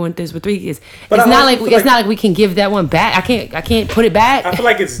here doing this with 3 kids. But it's not like we can give that one back. I can't put it back. I feel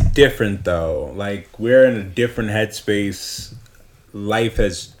like it's different though. Like we're in a different headspace. Life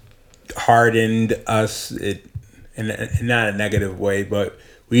has hardened us, in not a negative way, but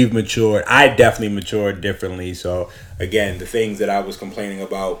we've matured. I definitely matured differently. So again, the things that I was complaining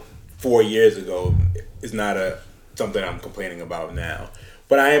about 4 years ago is not something I'm complaining about now.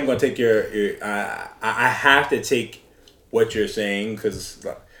 But I am going to take I have to take what you're saying, because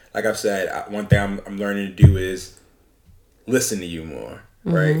like I've said, one thing I'm learning to do is listen to you more,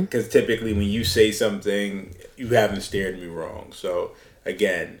 right? Because typically when you say something, you haven't steered me wrong. So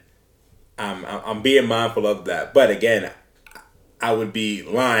again, I'm being mindful of that. But again, I would be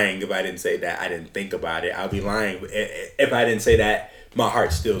lying if I didn't say that I didn't think about it. I'd be lying if I didn't say that my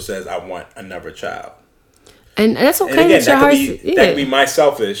heart still says I want another child. And that's okay. And again, that could be my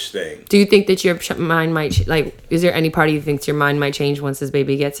selfish thing. Do you think that your mind might is there any part of you thinks your mind might change once this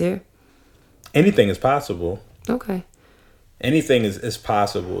baby gets here? Anything is possible. Okay. Anything is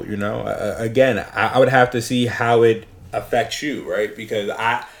possible, Again, I would have to see how it affects you, right? Because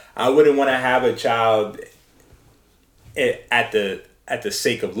I wouldn't want to have a child at the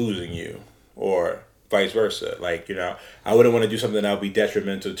sake of losing you, or vice versa. I wouldn't want to do something that would be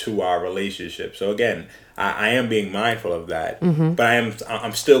detrimental to our relationship. So again, I am being mindful of that, but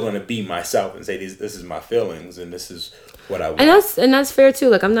I'm still going to be myself and say this is my feelings and this is what I want. And that's fair too.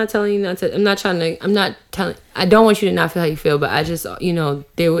 Like I'm not telling you not to. I don't want you to not feel how you feel, but I just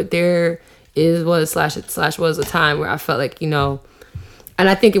there was a time where I felt like and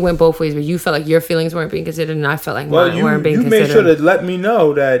I think it went both ways, where you felt like your feelings weren't being considered, and I felt like mine weren't being considered. You made sure to let me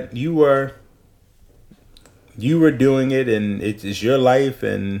know that you were doing it, and it's your life,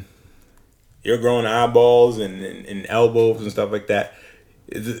 and you're growing eyeballs and elbows and stuff like that.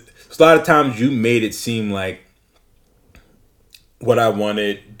 A lot of times you made it seem like what I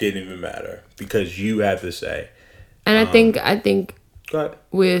wanted didn't even matter because you had to say. And I think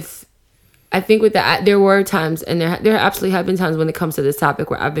with that, there were times, and there absolutely have been times when it comes to this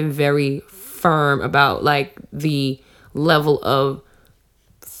topic where I've been very firm about the level of,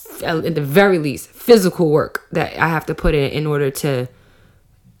 at the very least, physical work that I have to put in order to,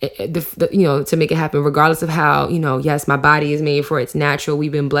 to make it happen, regardless of how, yes, my body is made for it. It's natural.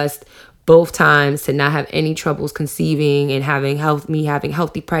 We've been blessed both times to not have any troubles conceiving and having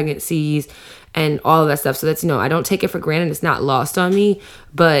healthy pregnancies and all of that stuff. So that's, I don't take it for granted. It's not lost on me,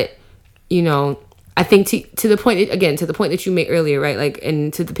 but I think to the point that you made earlier, right?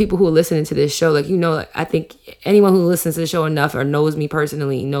 And to the people who are listening to this show, I think anyone who listens to the show enough or knows me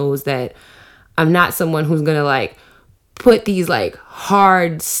personally knows that I'm not someone who's going to put these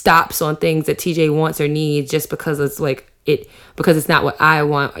hard stops on things that TJ wants or needs just because it's because it's not what I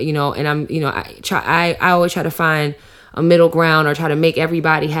want, and I'm, I always try to find a middle ground or try to make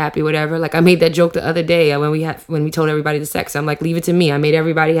everybody happy, whatever. I made that joke the other day when we told everybody the sex. I'm like, leave it to me. I made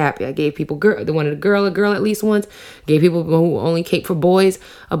everybody happy. I gave people wanted a girl at least once. Gave people who only cape for boys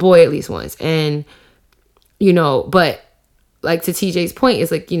a boy at least once. And but to TJ's point,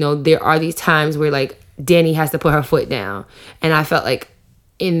 it's there are these times where Danny has to put her foot down, and I felt like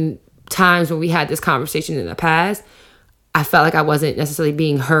in times when we had this conversation in the past, I felt like I wasn't necessarily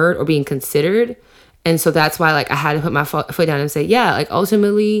being heard or being considered. And so that's why, I had to put my foot down and say, yeah,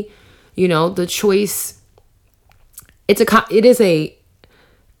 ultimately, the choice, it is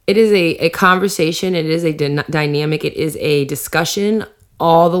a conversation. It is a dynamic. It is a discussion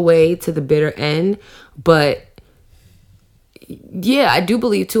all the way to the bitter end. But yeah, I do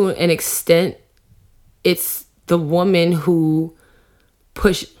believe to an extent it's the woman who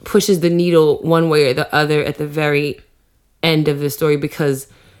pushes the needle one way or the other at the very end of the story, because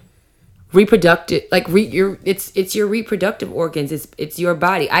reproductive, like it's your reproductive organs, it's your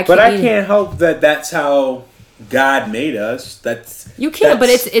body. I can't help that that's how God made us. But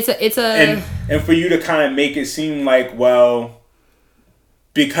it's a and for you to kind of make it seem like, well,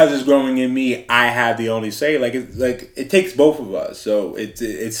 because it's growing in me, I have the only say. It takes both of us, so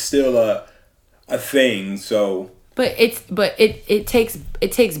it's still a thing. So, but it takes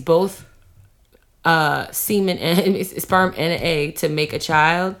both semen and sperm and an egg to make a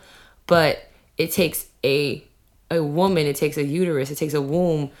child, but it takes a woman, it takes a uterus, it takes a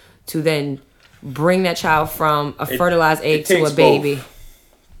womb to then bring that child from a fertilized egg to a baby. Both.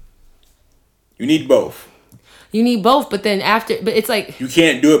 You need both. You need both, but it's like you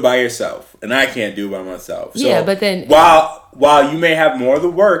can't do it by yourself, and I can't do it by myself. So yeah, but then while you may have more of the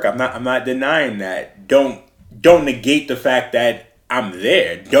work, I'm not denying that. Don't negate the fact that I'm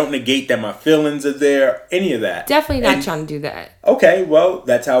there. Don't negate that my feelings are there. Any of that. Definitely not trying to do that. Okay, well,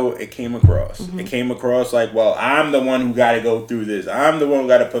 that's how it came across. Mm-hmm. It came across like, well, I'm the one who got to go through this. I'm the one who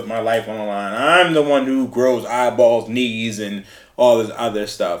got to put my life on the line. I'm the one who grows eyeballs, knees, and all this other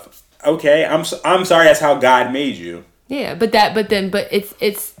stuff. Okay, I'm sorry. That's how God made you. Yeah, but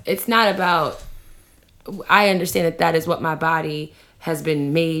it's not about. I understand that is what my body has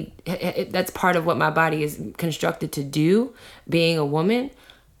been made. That's part of what my body is constructed to do, being a woman.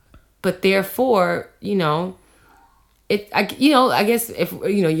 But therefore, I guess if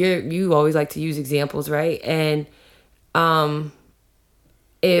you always like to use examples, right? And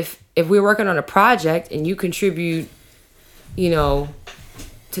if we're working on a project and you contribute,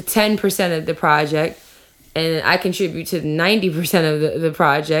 to 10% of the project, and I contribute to 90% of the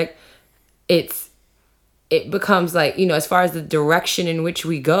project, it becomes like, as far as the direction in which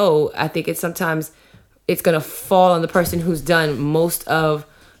we go, I think sometimes it's going to fall on the person who has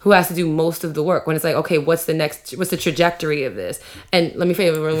to do most of the work, when it's like, okay, what's the trajectory of this? And let me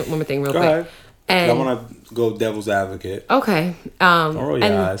say one more thing real quick. Ahead. And I want to go devil's advocate. Okay. Don't roll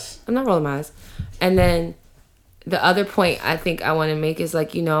your eyes. I'm not rolling my eyes. And then the other point I think I want to make is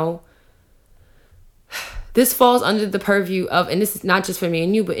like, this falls under the purview of, and this is not just for me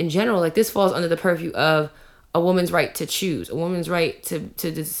and you, but in general, like this falls under the purview of a woman's right to choose, a woman's right to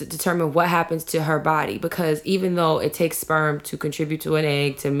determine what happens to her body. Because even though it takes sperm to contribute to an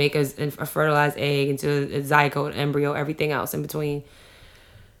egg, to make a fertilized egg into a zygote, embryo, everything else in between,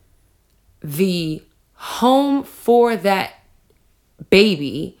 the home for that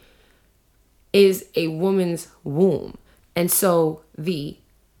baby is a woman's womb. And so the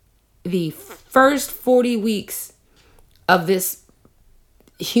first 40 weeks of this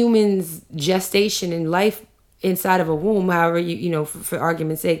human's gestation and life inside of a womb, however for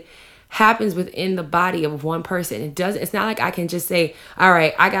argument's sake, happens within the body of one person. It's not like I can just say, all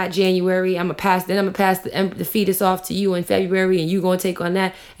right, I got January, I'm gonna pass the fetus off to you in February, and you gonna take on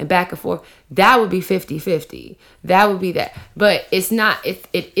that, and back and forth. That would be 50-50. That would be that. But it's not, it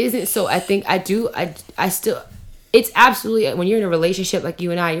isn't. So I think I still, it's absolutely, when you're in a relationship like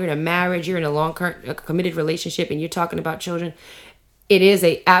you and I, you're in a marriage, you're in a long-term committed relationship, and you're talking about children, it is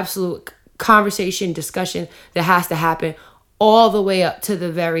a absolute conversation, discussion that has to happen all the way up to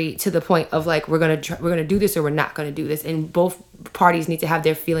the point of like, we're gonna do this or we're not gonna do this, and both parties need to have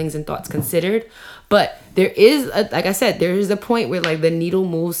their feelings and thoughts considered. But there is, like I said, there is a point where like the needle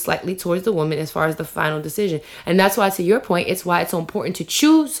moves slightly towards the woman as far as the final decision, and that's why, to your point, it's why it's so important to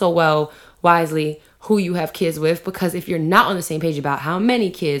choose so wisely who you have kids with. Because if you're not on the same page about how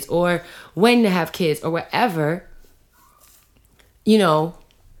many kids or when to have kids or whatever,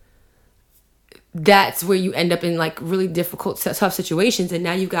 that's where you end up in like really difficult, tough situations. And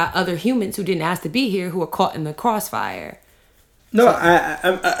now you've got other humans who didn't ask to be here who are caught in the crossfire. No,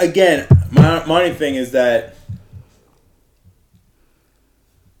 I'm again, my only thing is that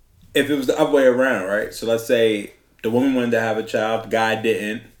if it was the other way around, right? So let's say the woman wanted to have a child, the guy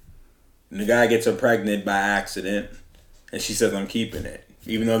didn't, and the guy gets her pregnant by accident, and she says, I'm keeping it,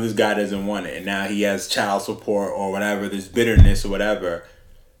 even though this guy doesn't want it. And now he has child support or whatever, there's bitterness or whatever.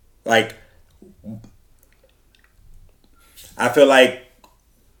 Like, I feel like,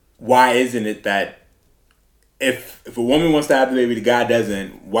 why isn't it that if a woman wants to have the baby, the guy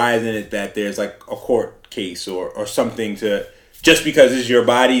doesn't, why isn't it that there's like a court case or something to, just because it's your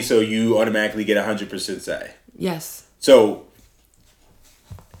body, so you automatically get 100% say? Yes. So,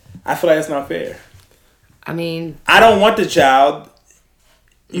 I feel like that's not fair. I mean, I don't want the child.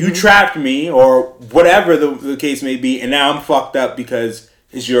 You trapped me, or whatever the case may be, and now I'm fucked up because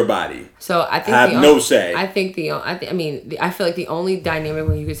It's your body. So I think I have no say. I think I feel like the only dynamic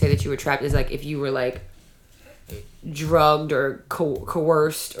when you could say that you were trapped is like if you were like drugged or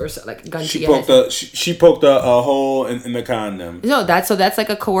coerced or so, like gun to your head. She poked a hole in the condom. No, that's like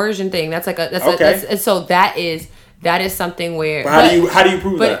a coercion thing. That's like so that is something where. But how do you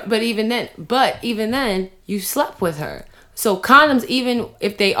prove that? But even then, you slept with her. So condoms, even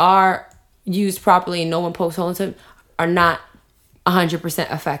if they are used properly and no one pokes holes in them, are not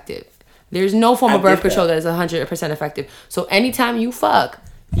 100% effective. There's no form of birth control that is 100% effective. So anytime you fuck,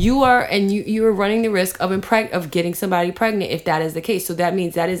 you are running the risk of getting somebody pregnant if that is the case. So that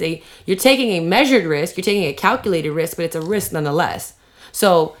means you're taking a measured risk, you're taking a calculated risk, but it's a risk nonetheless.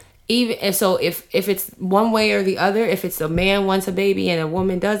 So if it's one way or the other, if it's a man wants a baby and a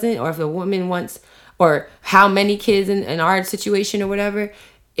woman doesn't, or if the woman wants, or how many kids in our situation or whatever,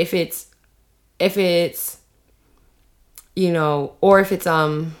 if it's or if it's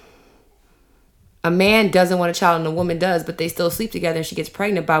a man doesn't want a child and a woman does, but they still sleep together and she gets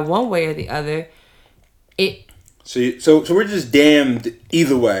pregnant by one way or the other, so we're just damned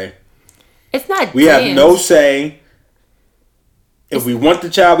either way. It's not. We have no say. If we want the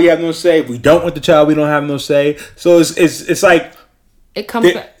child, we have no say. If we don't want the child, we don't have no say. So it's like it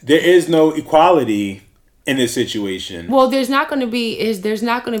comes back. There is no equality in this situation. Well, there's not going to be just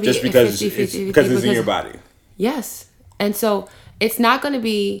because 50-50 because it's in your body. Yes, and so it's not going to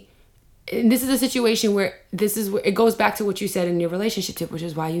be. And this is a situation where it goes back to what you said in your relationship tip, which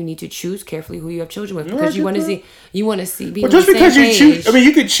is why you need to choose carefully who you have children with, because you want to see. Well, just because you choose,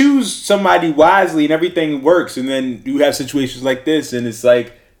 you could choose somebody wisely and everything works, and then you have situations like this, and it's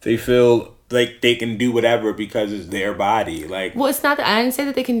like they feel like they can do whatever because it's their body. Like, well, it's not that I didn't say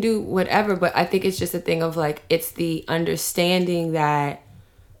that they can do whatever, but I think it's just a thing of like it's the understanding that.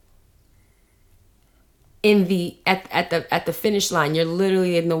 At the finish line, you're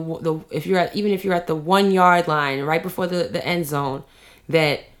literally in if you're at the 1 yard line right before the end zone,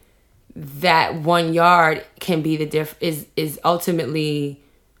 that 1 yard can be is ultimately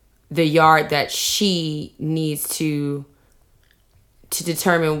the yard that she needs to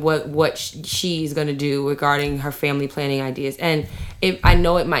determine what she's going to do regarding her family planning ideas. And I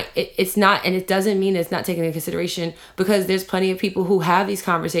know it's not, and it doesn't mean it's not taken into consideration, because there's plenty of people who have these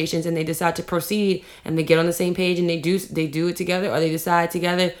conversations and they decide to proceed and they get on the same page and they do it together, or they decide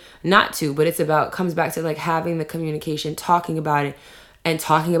together not to. But comes back to like having the communication, talking about it and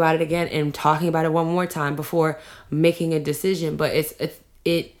talking about it again and talking about it one more time before making a decision. But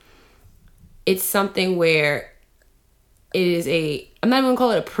it's something where it is I'm not even gonna call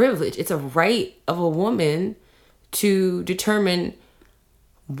it a privilege. It's a right of a woman to determine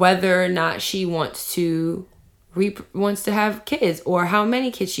whether or not she wants to have kids or how many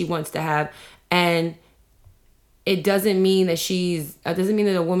kids she wants to have. And it doesn't mean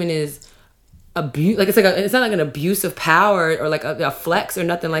that a woman is it's not like an abuse of power or like a flex or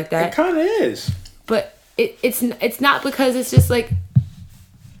nothing like that. It kind of is. But it's not, because it's just like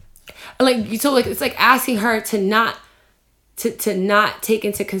it's like asking her to not take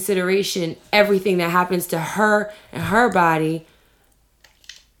into consideration everything that happens to her and her body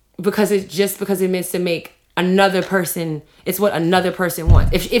because it means to make another person, it's what another person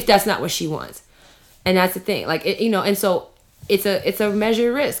wants, if that's not what she wants. And that's the thing, like and so it's a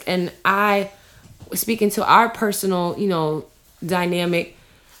measured risk. And speaking to our personal dynamic,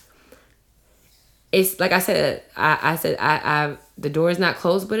 it's like I said, I the door is not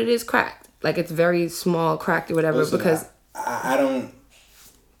closed, but it is cracked, like it's very small, cracked or whatever. Listen, because I've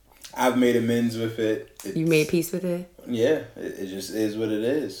made amends with it. You made peace with it? Yeah, it just is what it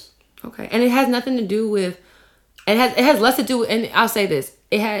is. Okay. And it has nothing to do with, it has less to do with, and I'll say this,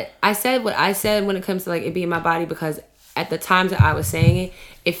 I said what I said when it comes to like it being my body, because at the times that I was saying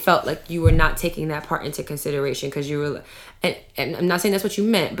it felt like you were not taking that part into consideration, because you were, and I'm not saying that's what you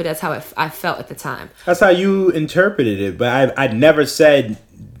meant, but that's how I felt at the time. That's how you interpreted it, but I never said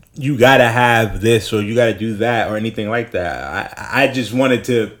you gotta have this or you gotta do that or anything like that. I just wanted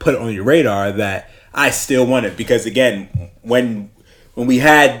to put on your radar that I still want it, because again, when we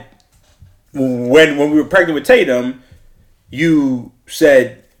were pregnant with Tatum, you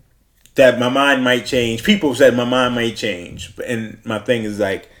said that my mind might change. People said my mind might change, and my thing is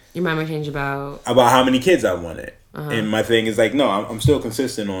like, your mind might change about how many kids I wanted. And my thing is like, no, I'm still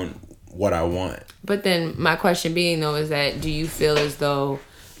consistent on what I want. But then my question being though is that, do you feel as though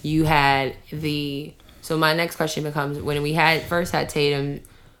you had so my next question becomes, when we first had Tatum,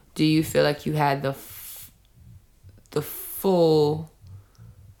 do you feel like you had the full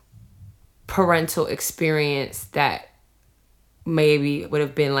parental experience that maybe would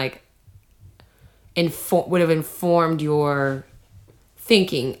have been like would have informed your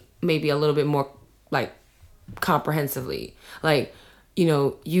thinking maybe a little bit more like comprehensively. Like, you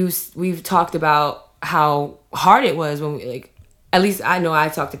know, we've talked about how hard it was when we, like, at least I know I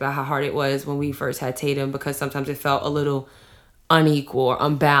talked about how hard it was when we first had Tatum, because sometimes it felt a little unequal or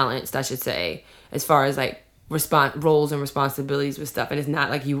unbalanced, I should say, as far as like roles and responsibilities with stuff. And it's not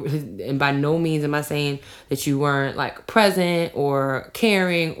like you, and by no means am I saying that you weren't like present or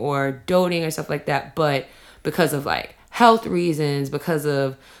caring or doting or stuff like that, but because of like health reasons, because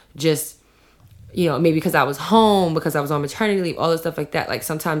of just, you know, maybe because I was home, because I was on maternity leave, all this stuff like that. Like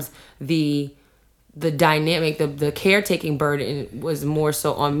sometimes the dynamic, the caretaking burden was more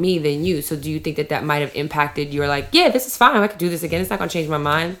so on me than you. So do you think that might have impacted your like, yeah, this is fine, I could do this again, it's not gonna change my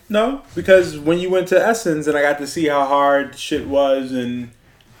mind? No, because when you went to Essence and I got to see how hard shit was, and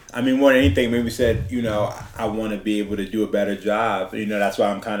I mean, more than anything, maybe said, you know, I want to be able to do a better job. You know, that's why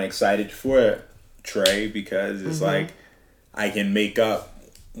I'm kind of excited for Trey, because it's like I can make up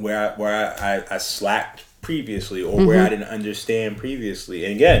where I slacked previously, or where I didn't understand previously.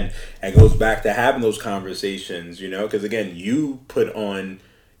 And again, it goes back to having those conversations, you know, because again, you put on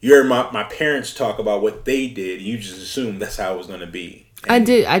my parents talk about what they did, and you just assumed that's how it was going to be. And,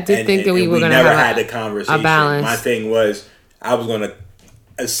 I did think that we were going to have never had the conversation. A balance. My thing was I was going to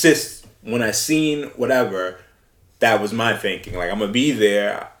assist when I seen whatever. That was my thinking. Like, I'm going to be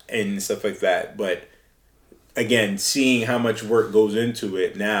there and stuff like that. But again, seeing how much work goes into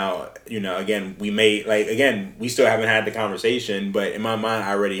it now, you know, again, we still haven't had the conversation, but in my mind,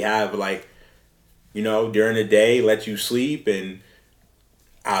 I already have, like, you know, during the day, let you sleep and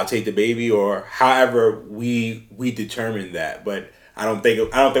I'll take the baby, or however we determine that. But I don't think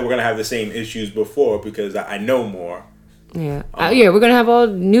we're going to have the same issues before, because I know more. Yeah. We're going to have all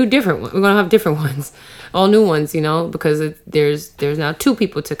different ones. We're going to have different ones, all new ones, you know, because there's now two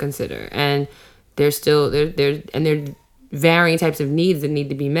people to consider, and there's still there are varying types of needs that need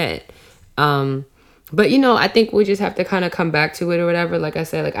to be met. But you know, I think we just have to kind of come back to it or whatever. Like I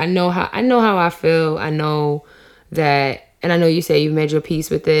said, like I know how I feel. I know that, and I know you say you've made your peace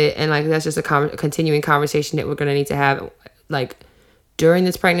with it, and like that's just a continuing conversation that we're gonna need to have, like during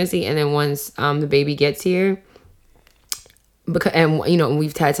this pregnancy, and then once the baby gets here. Because, and you know,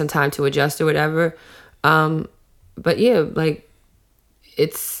 we've had some time to adjust or whatever. But yeah, like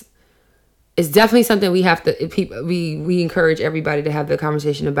it's definitely something we have to, we encourage everybody to have the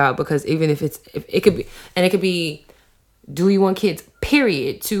conversation about, because even if it could be, do you want kids,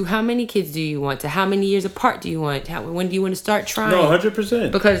 period, to how many kids do you want, to how many years apart do you want, when do you want to start trying? No,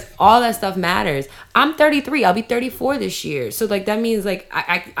 100%. Because all that stuff matters. I'm 33. I'll be 34 this year. So like that means like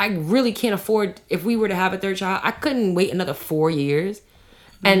I really can't afford, if we were to have a third child, I couldn't wait another 4 years.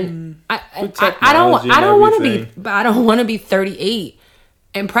 And I don't want to be 38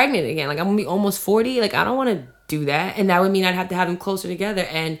 and pregnant again. Like I'm gonna be almost 40. Like I don't want to do that, and that would mean I'd have to have them closer together.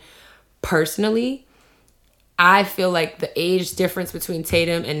 And personally, I feel like the age difference between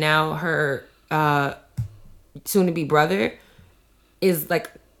Tatum and now her soon-to-be brother is like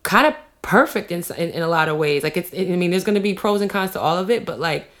kind of perfect in a lot of ways. Like I mean, there's gonna be pros and cons to all of it, but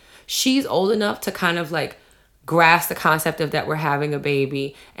like she's old enough to kind of like grasp the concept of that we're having a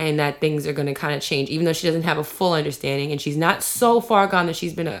baby and that things are going to kind of change, even though she doesn't have a full understanding, and she's not so far gone that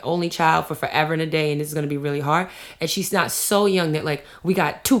she's been an only child for forever and a day and this is going to be really hard, and she's not so young that like we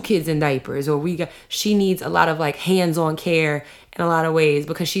got 2 kids in diapers, or she needs a lot of like hands-on care in a lot of ways,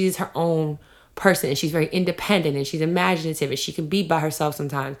 because she's her own person and she's very independent and she's imaginative and she can be by herself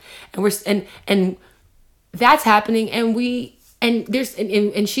sometimes, and that's happening, and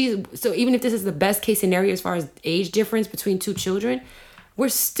she's, so even if this is the best case scenario as far as age difference between 2 children, we're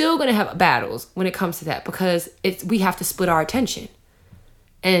still going to have battles when it comes to that, because we have to split our attention,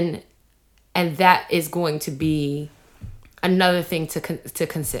 and that is going to be another thing to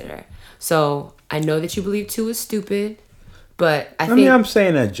consider. So I know that you believe 2 is stupid, but I think I'm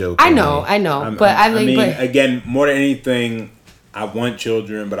saying that joke. I know, but again, more than anything, I want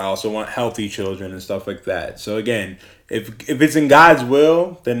children, but I also want healthy children and stuff like that. So again, if it's in God's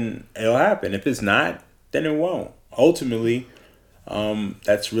will, then it'll happen. If it's not, then it won't. Ultimately,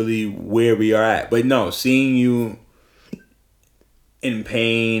 that's really where we are at. But no, seeing you in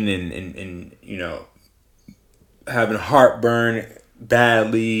pain and you know, having heartburn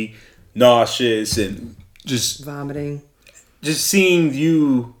badly, nauseous, and just vomiting, just seeing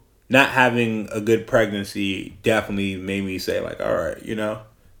you not having a good pregnancy definitely made me say like, all right, you know.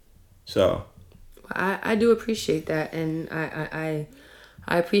 So I do appreciate that, and I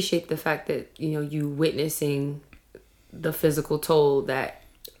appreciate the fact that, you know, you witnessing the physical toll that.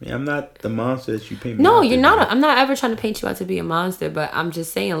 I mean, I'm not the monster that you paint me. No, you're not. I'm not ever trying to paint you out to be a monster, but I'm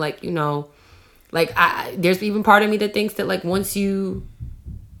just saying, like, you know, like there's even part of me that thinks that like once you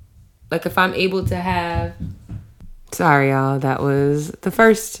like if I'm able to have, sorry y'all, that was the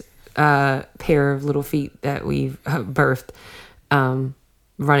first pair of little feet that we've birthed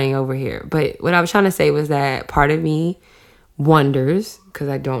running over here. But what I was trying to say was that part of me wonders, because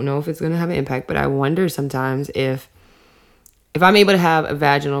I don't know if it's going to have an impact, but I wonder sometimes if I'm able to have a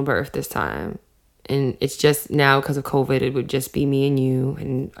vaginal birth this time, and it's just now because of COVID, it would just be me and you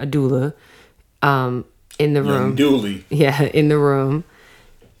and a doula in the room. Dooley. Yeah, in the room.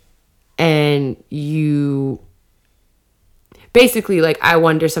 And you basically, like, I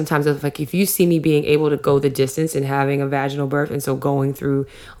wonder sometimes if, like, if you see me being able to go the distance and having a vaginal birth, and so going through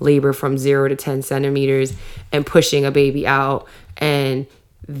labor from 0 to 10 centimeters and pushing a baby out, and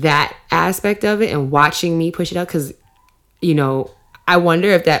that aspect of it, and watching me push it out, because, you know, I wonder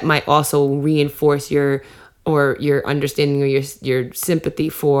if that might also reinforce your understanding or your sympathy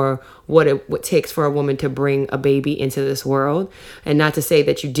for what takes for a woman to bring a baby into this world. And not to say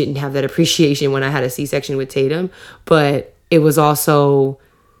that you didn't have that appreciation when I had a C-section with Tatum, but it was also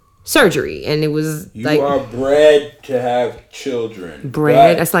surgery, and it was you are bred to have children.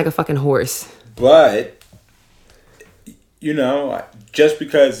 Bred? That's like a fucking horse. But you know, just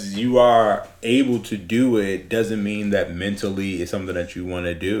because you are able to do it doesn't mean that mentally it's something that you want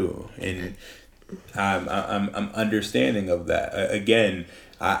to do. And I'm understanding of that. Again,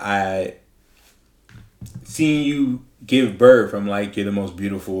 I seeing you give birth, I'm like, you're the most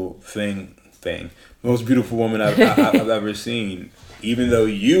beautiful most beautiful woman I've ever seen. Even though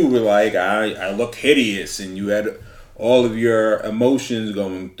you were like, I look hideous, and you had all of your emotions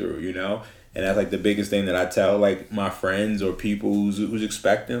going through, you know. And that's like the biggest thing that I tell like my friends or people who's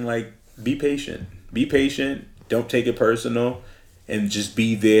expecting, like, be patient. Be patient. Don't take it personal, and just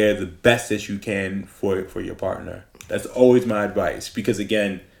be there the best that you can for your partner. That's always my advice, because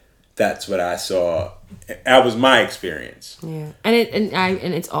again, that's what I saw. That was my experience. Yeah,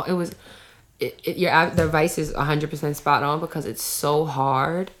 the advice is 100% spot on, because it's so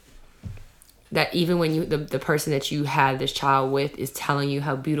hard that even when you the person that you had this child with is telling you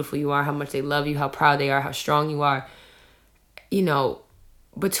how beautiful you are, how much they love you, how proud they are, how strong you are, you know,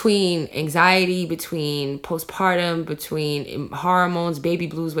 between anxiety, between postpartum, between hormones, baby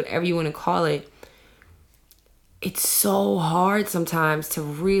blues, whatever you want to call it, it's so hard sometimes to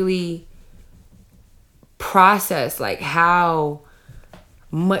really process like how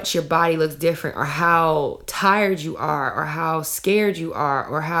much your body looks different, or how tired you are, or how scared you are,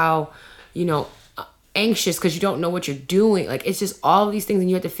 or how, you know, anxious because you don't know what you're doing. Like, it's just all these things, and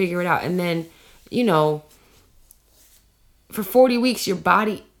you have to figure it out. And then, you know, for 40 weeks, your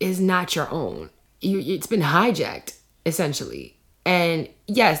body is not your own. It's been hijacked, essentially. And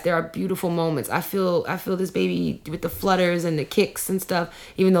yes, there are beautiful moments. I feel this baby with the flutters and the kicks and stuff,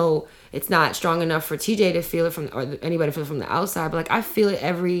 even though it's not strong enough for TJ to feel it or anybody to feel it from the outside. But like, I feel it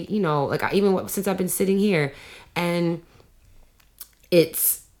every, you know, like since I've been sitting here, and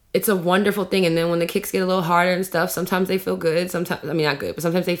it's a wonderful thing. And then when the kicks get a little harder and stuff, sometimes they feel good. Sometimes, I mean, not good, but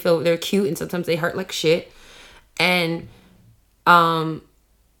sometimes they're cute, and sometimes they hurt like shit. And,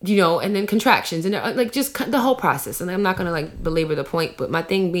 you know, and then contractions, and like just the whole process. And I'm not going to like belabor the point, but my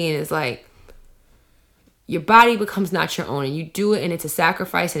thing being is like, your body becomes not your own, and you do it, and it's a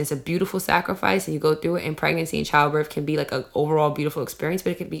sacrifice, and it's a beautiful sacrifice, and you go through it. And pregnancy and childbirth can be like an overall beautiful experience,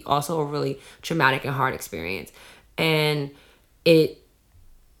 but it can be also a really traumatic and hard experience. And it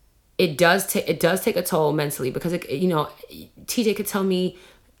does take a toll mentally, because you know, TJ could tell me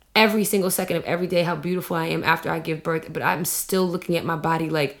every single second of every day how beautiful I am after I give birth, but I'm still looking at my body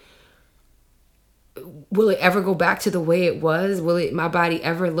like, will it ever go back to the way it was? Will my body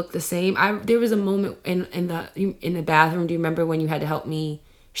ever look the same? There was a moment in the bathroom. Do you remember when you had to help me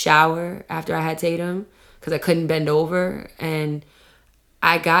shower after I had Tatum, because I couldn't bend over? And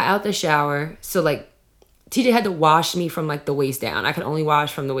I got out the shower, so like TJ had to wash me from like the waist down. I could only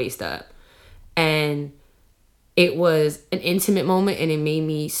wash from the waist up. And it was an intimate moment, and it made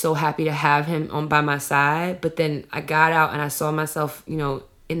me so happy to have him by my side. But then I got out and I saw myself, you know,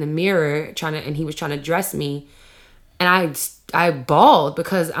 in the mirror and he was trying to dress me. And I bawled,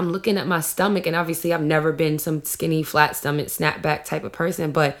 because I'm looking at my stomach, and obviously I've never been some skinny, flat stomach, snapback type of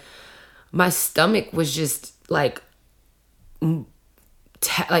person, but my stomach was just like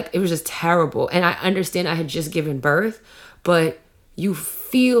it was just terrible. And I understand I had just given birth, but you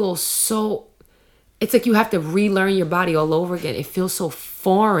feel so, it's like you have to relearn your body all over again. It feels so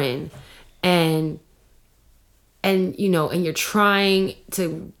foreign, and you know, and you're trying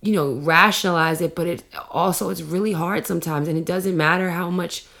to, you know, rationalize it, but it's really hard sometimes. And it doesn't matter how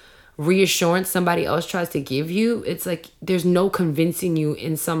much reassurance somebody else tries to give you. It's like, there's no convincing you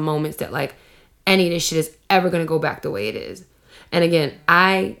in some moments that like any of this shit is ever going to go back the way it is. And again,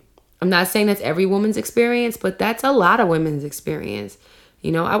 I I'm not saying that's every woman's experience, but that's a lot of women's experience.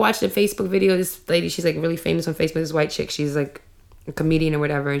 You know, I watched a Facebook video. This lady, she's like really famous on Facebook. This white chick, she's like a comedian or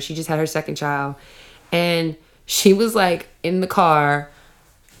whatever, and she just had her second child, and she was like in the car,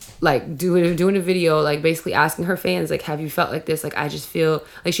 like doing a video, like basically asking her fans, like, have you felt like this? Like, I just feel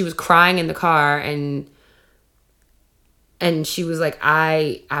like, she was crying in the car, and she was like,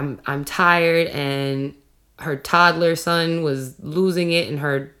 I'm tired, and her toddler son was losing it, and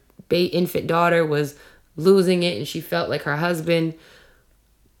her infant daughter was losing it, and she felt like her husband,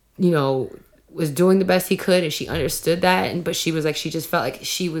 you know, was doing the best he could, and she understood that, but she was like, she just felt like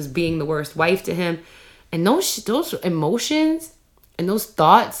she was being the worst wife to him. And those emotions and those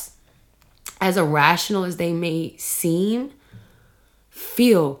thoughts, as irrational as they may seem,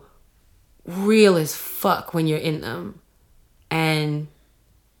 feel real as fuck when you're in them. And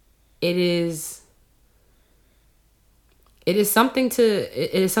it is something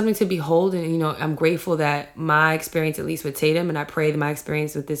to behold. And, you know, I'm grateful that my experience, at least with Tatum, and I pray that my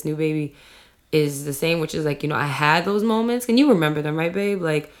experience with this new baby is the same, which is like, you know, I had those moments. Can you remember them, right, babe?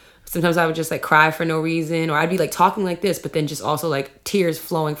 Like, sometimes I would just like cry for no reason, or I'd be like talking like this, but then just also like tears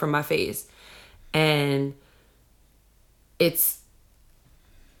flowing from my face. And it's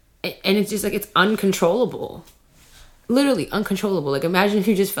just like, it's uncontrollable. Literally uncontrollable. Like, imagine if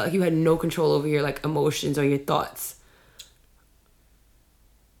you just felt like you had no control over your like emotions or your thoughts.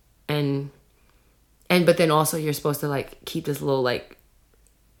 But then also you're supposed to like keep this little like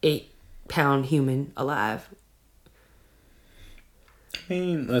 8-pound human alive. I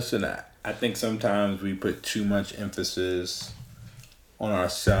mean, listen, I think sometimes we put too much emphasis on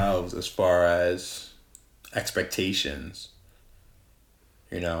ourselves as far as expectations.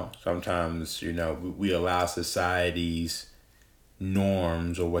 You know, sometimes, you know, we allow society's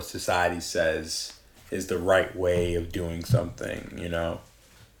norms, or what society says is the right way of doing something, you know.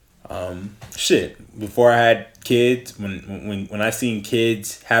 Before I had kids, when I seen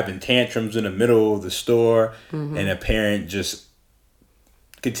kids having tantrums in the middle of the store, and a parent just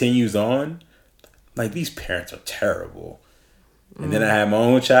continues on, like, these parents are terrible. And then I had my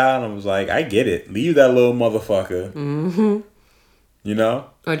own child, and I was like, I get it. Leave that little motherfucker. You know?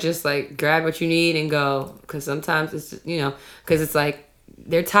 Or just like grab what you need and go. Because sometimes it's, you know, because it's like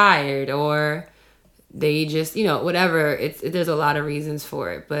they're tired, or they just, you know, whatever. There's a lot of reasons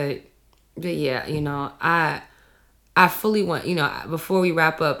for it. But yeah, you know, I fully want, you know, before we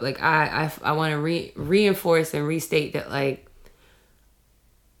wrap up, like I want to reinforce and restate that, like,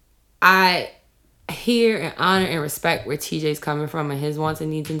 I hear and honor and respect where TJ's coming from and his wants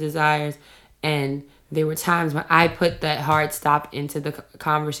and needs and desires. And there were times when I put that hard stop into the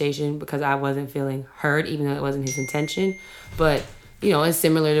conversation because I wasn't feeling heard, even though it wasn't his intention. But, you know, it's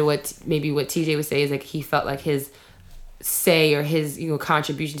similar to what TJ would say, is like he felt like his say or his, you know,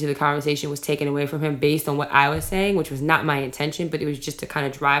 contribution to the conversation was taken away from him based on what I was saying, which was not my intention, but it was just to kind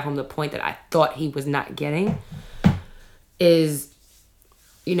of drive home the point that I thought he was not getting. Is,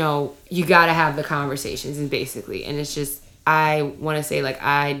 you know, you got to have the conversations, and basically, and it's just, I want to say, like,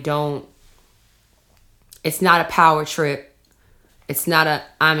 it's not a power trip. It's not a,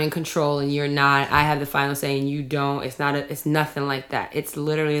 I'm in control and you're not, I have the final say and you don't. It's nothing like that. It's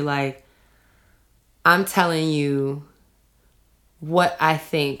literally like, I'm telling you what I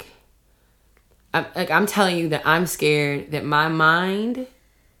think. I'm telling you that I'm scared that my mind,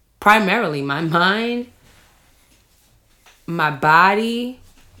 primarily my mind, my body,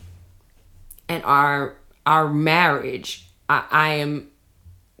 and our marriage, I am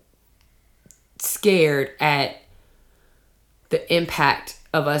scared at the impact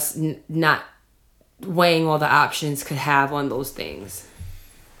of us not weighing all the options could have on those things.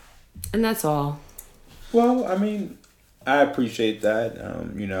 And that's all. Well, I mean, I appreciate that,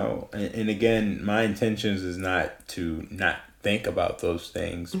 you know, and again, my intentions is not to not think about those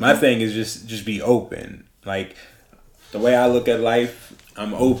things. My thing is just be open. Like, the way I look at life,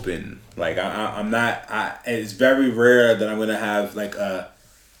 I'm open. Like, I'm not, it's very rare that I'm going to have like a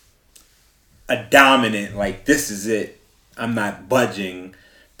dominant, like, this is it, I'm not budging,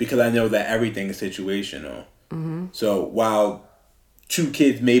 because I know that everything is situational. So while 2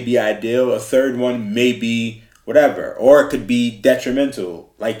 kids may be ideal, a third one may be whatever, or it could be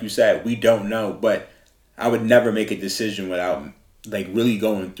detrimental. Like you said, we don't know, but I would never make a decision without like really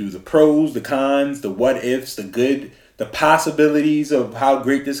going through the pros, the cons, the what ifs, the good, the possibilities of how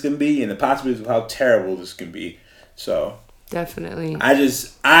great this can be, and the possibilities of how terrible this can be. So definitely, I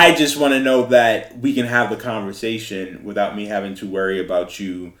just want to know that we can have the conversation without me having to worry about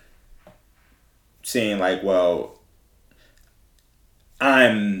you saying like, well,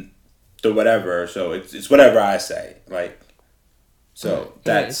 I'm the whatever, so it's whatever I say. Like, So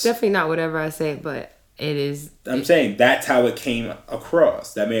Yeah, it's definitely not whatever I say, but it is. I'm saying that's how it came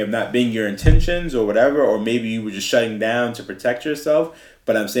across. That may have not been your intentions or whatever, or maybe you were just shutting down to protect yourself.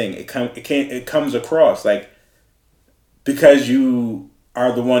 But I'm saying it comes across like because you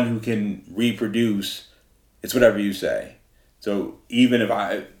are the one who can reproduce. It's whatever you say. So even if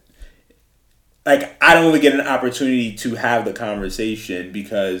I don't really get an opportunity to have the conversation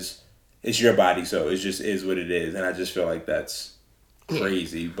because it's your body, so it just is what it is, and I just feel like that's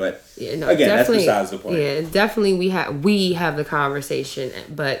crazy. But again, that's besides the point. Yeah, definitely we have the conversation,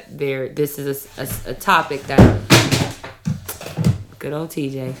 but this is a topic that good old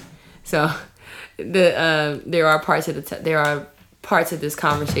TJ. So there are parts of this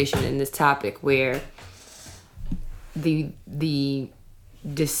conversation and this topic where the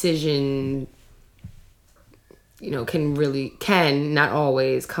decision, can not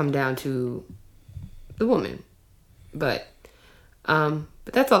always come down to the woman, but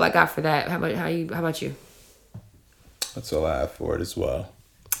that's all I got for that. How about you? That's all I have for it as well.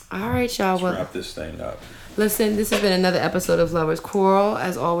 All right, y'all. Let's wrap this thing up. Listen, this has been another episode of Lovers Quarrel.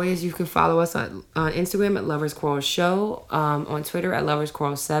 As always, you can follow us on Instagram at Lovers Quarrel Show, on Twitter at Lovers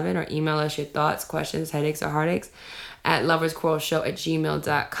Quarrel 7, or email us your thoughts, questions, headaches, or heartaches at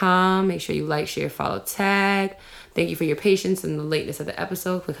loversquarrelshow@gmail.com. Make sure you like, share, follow, tag. Thank you for your patience and the lateness of the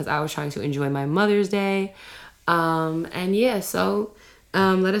episode because I was trying to enjoy my Mother's Day. Let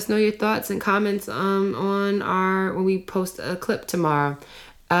us know your thoughts and comments on when we post a clip tomorrow.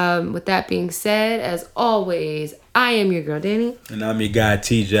 With that being said, as always, I am your girl, Danny. And I'm your guy,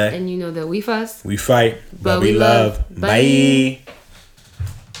 TJ. And you know that we fuss. We fight. But we love. Bye.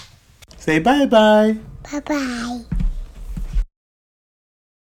 Say bye-bye. Bye-bye.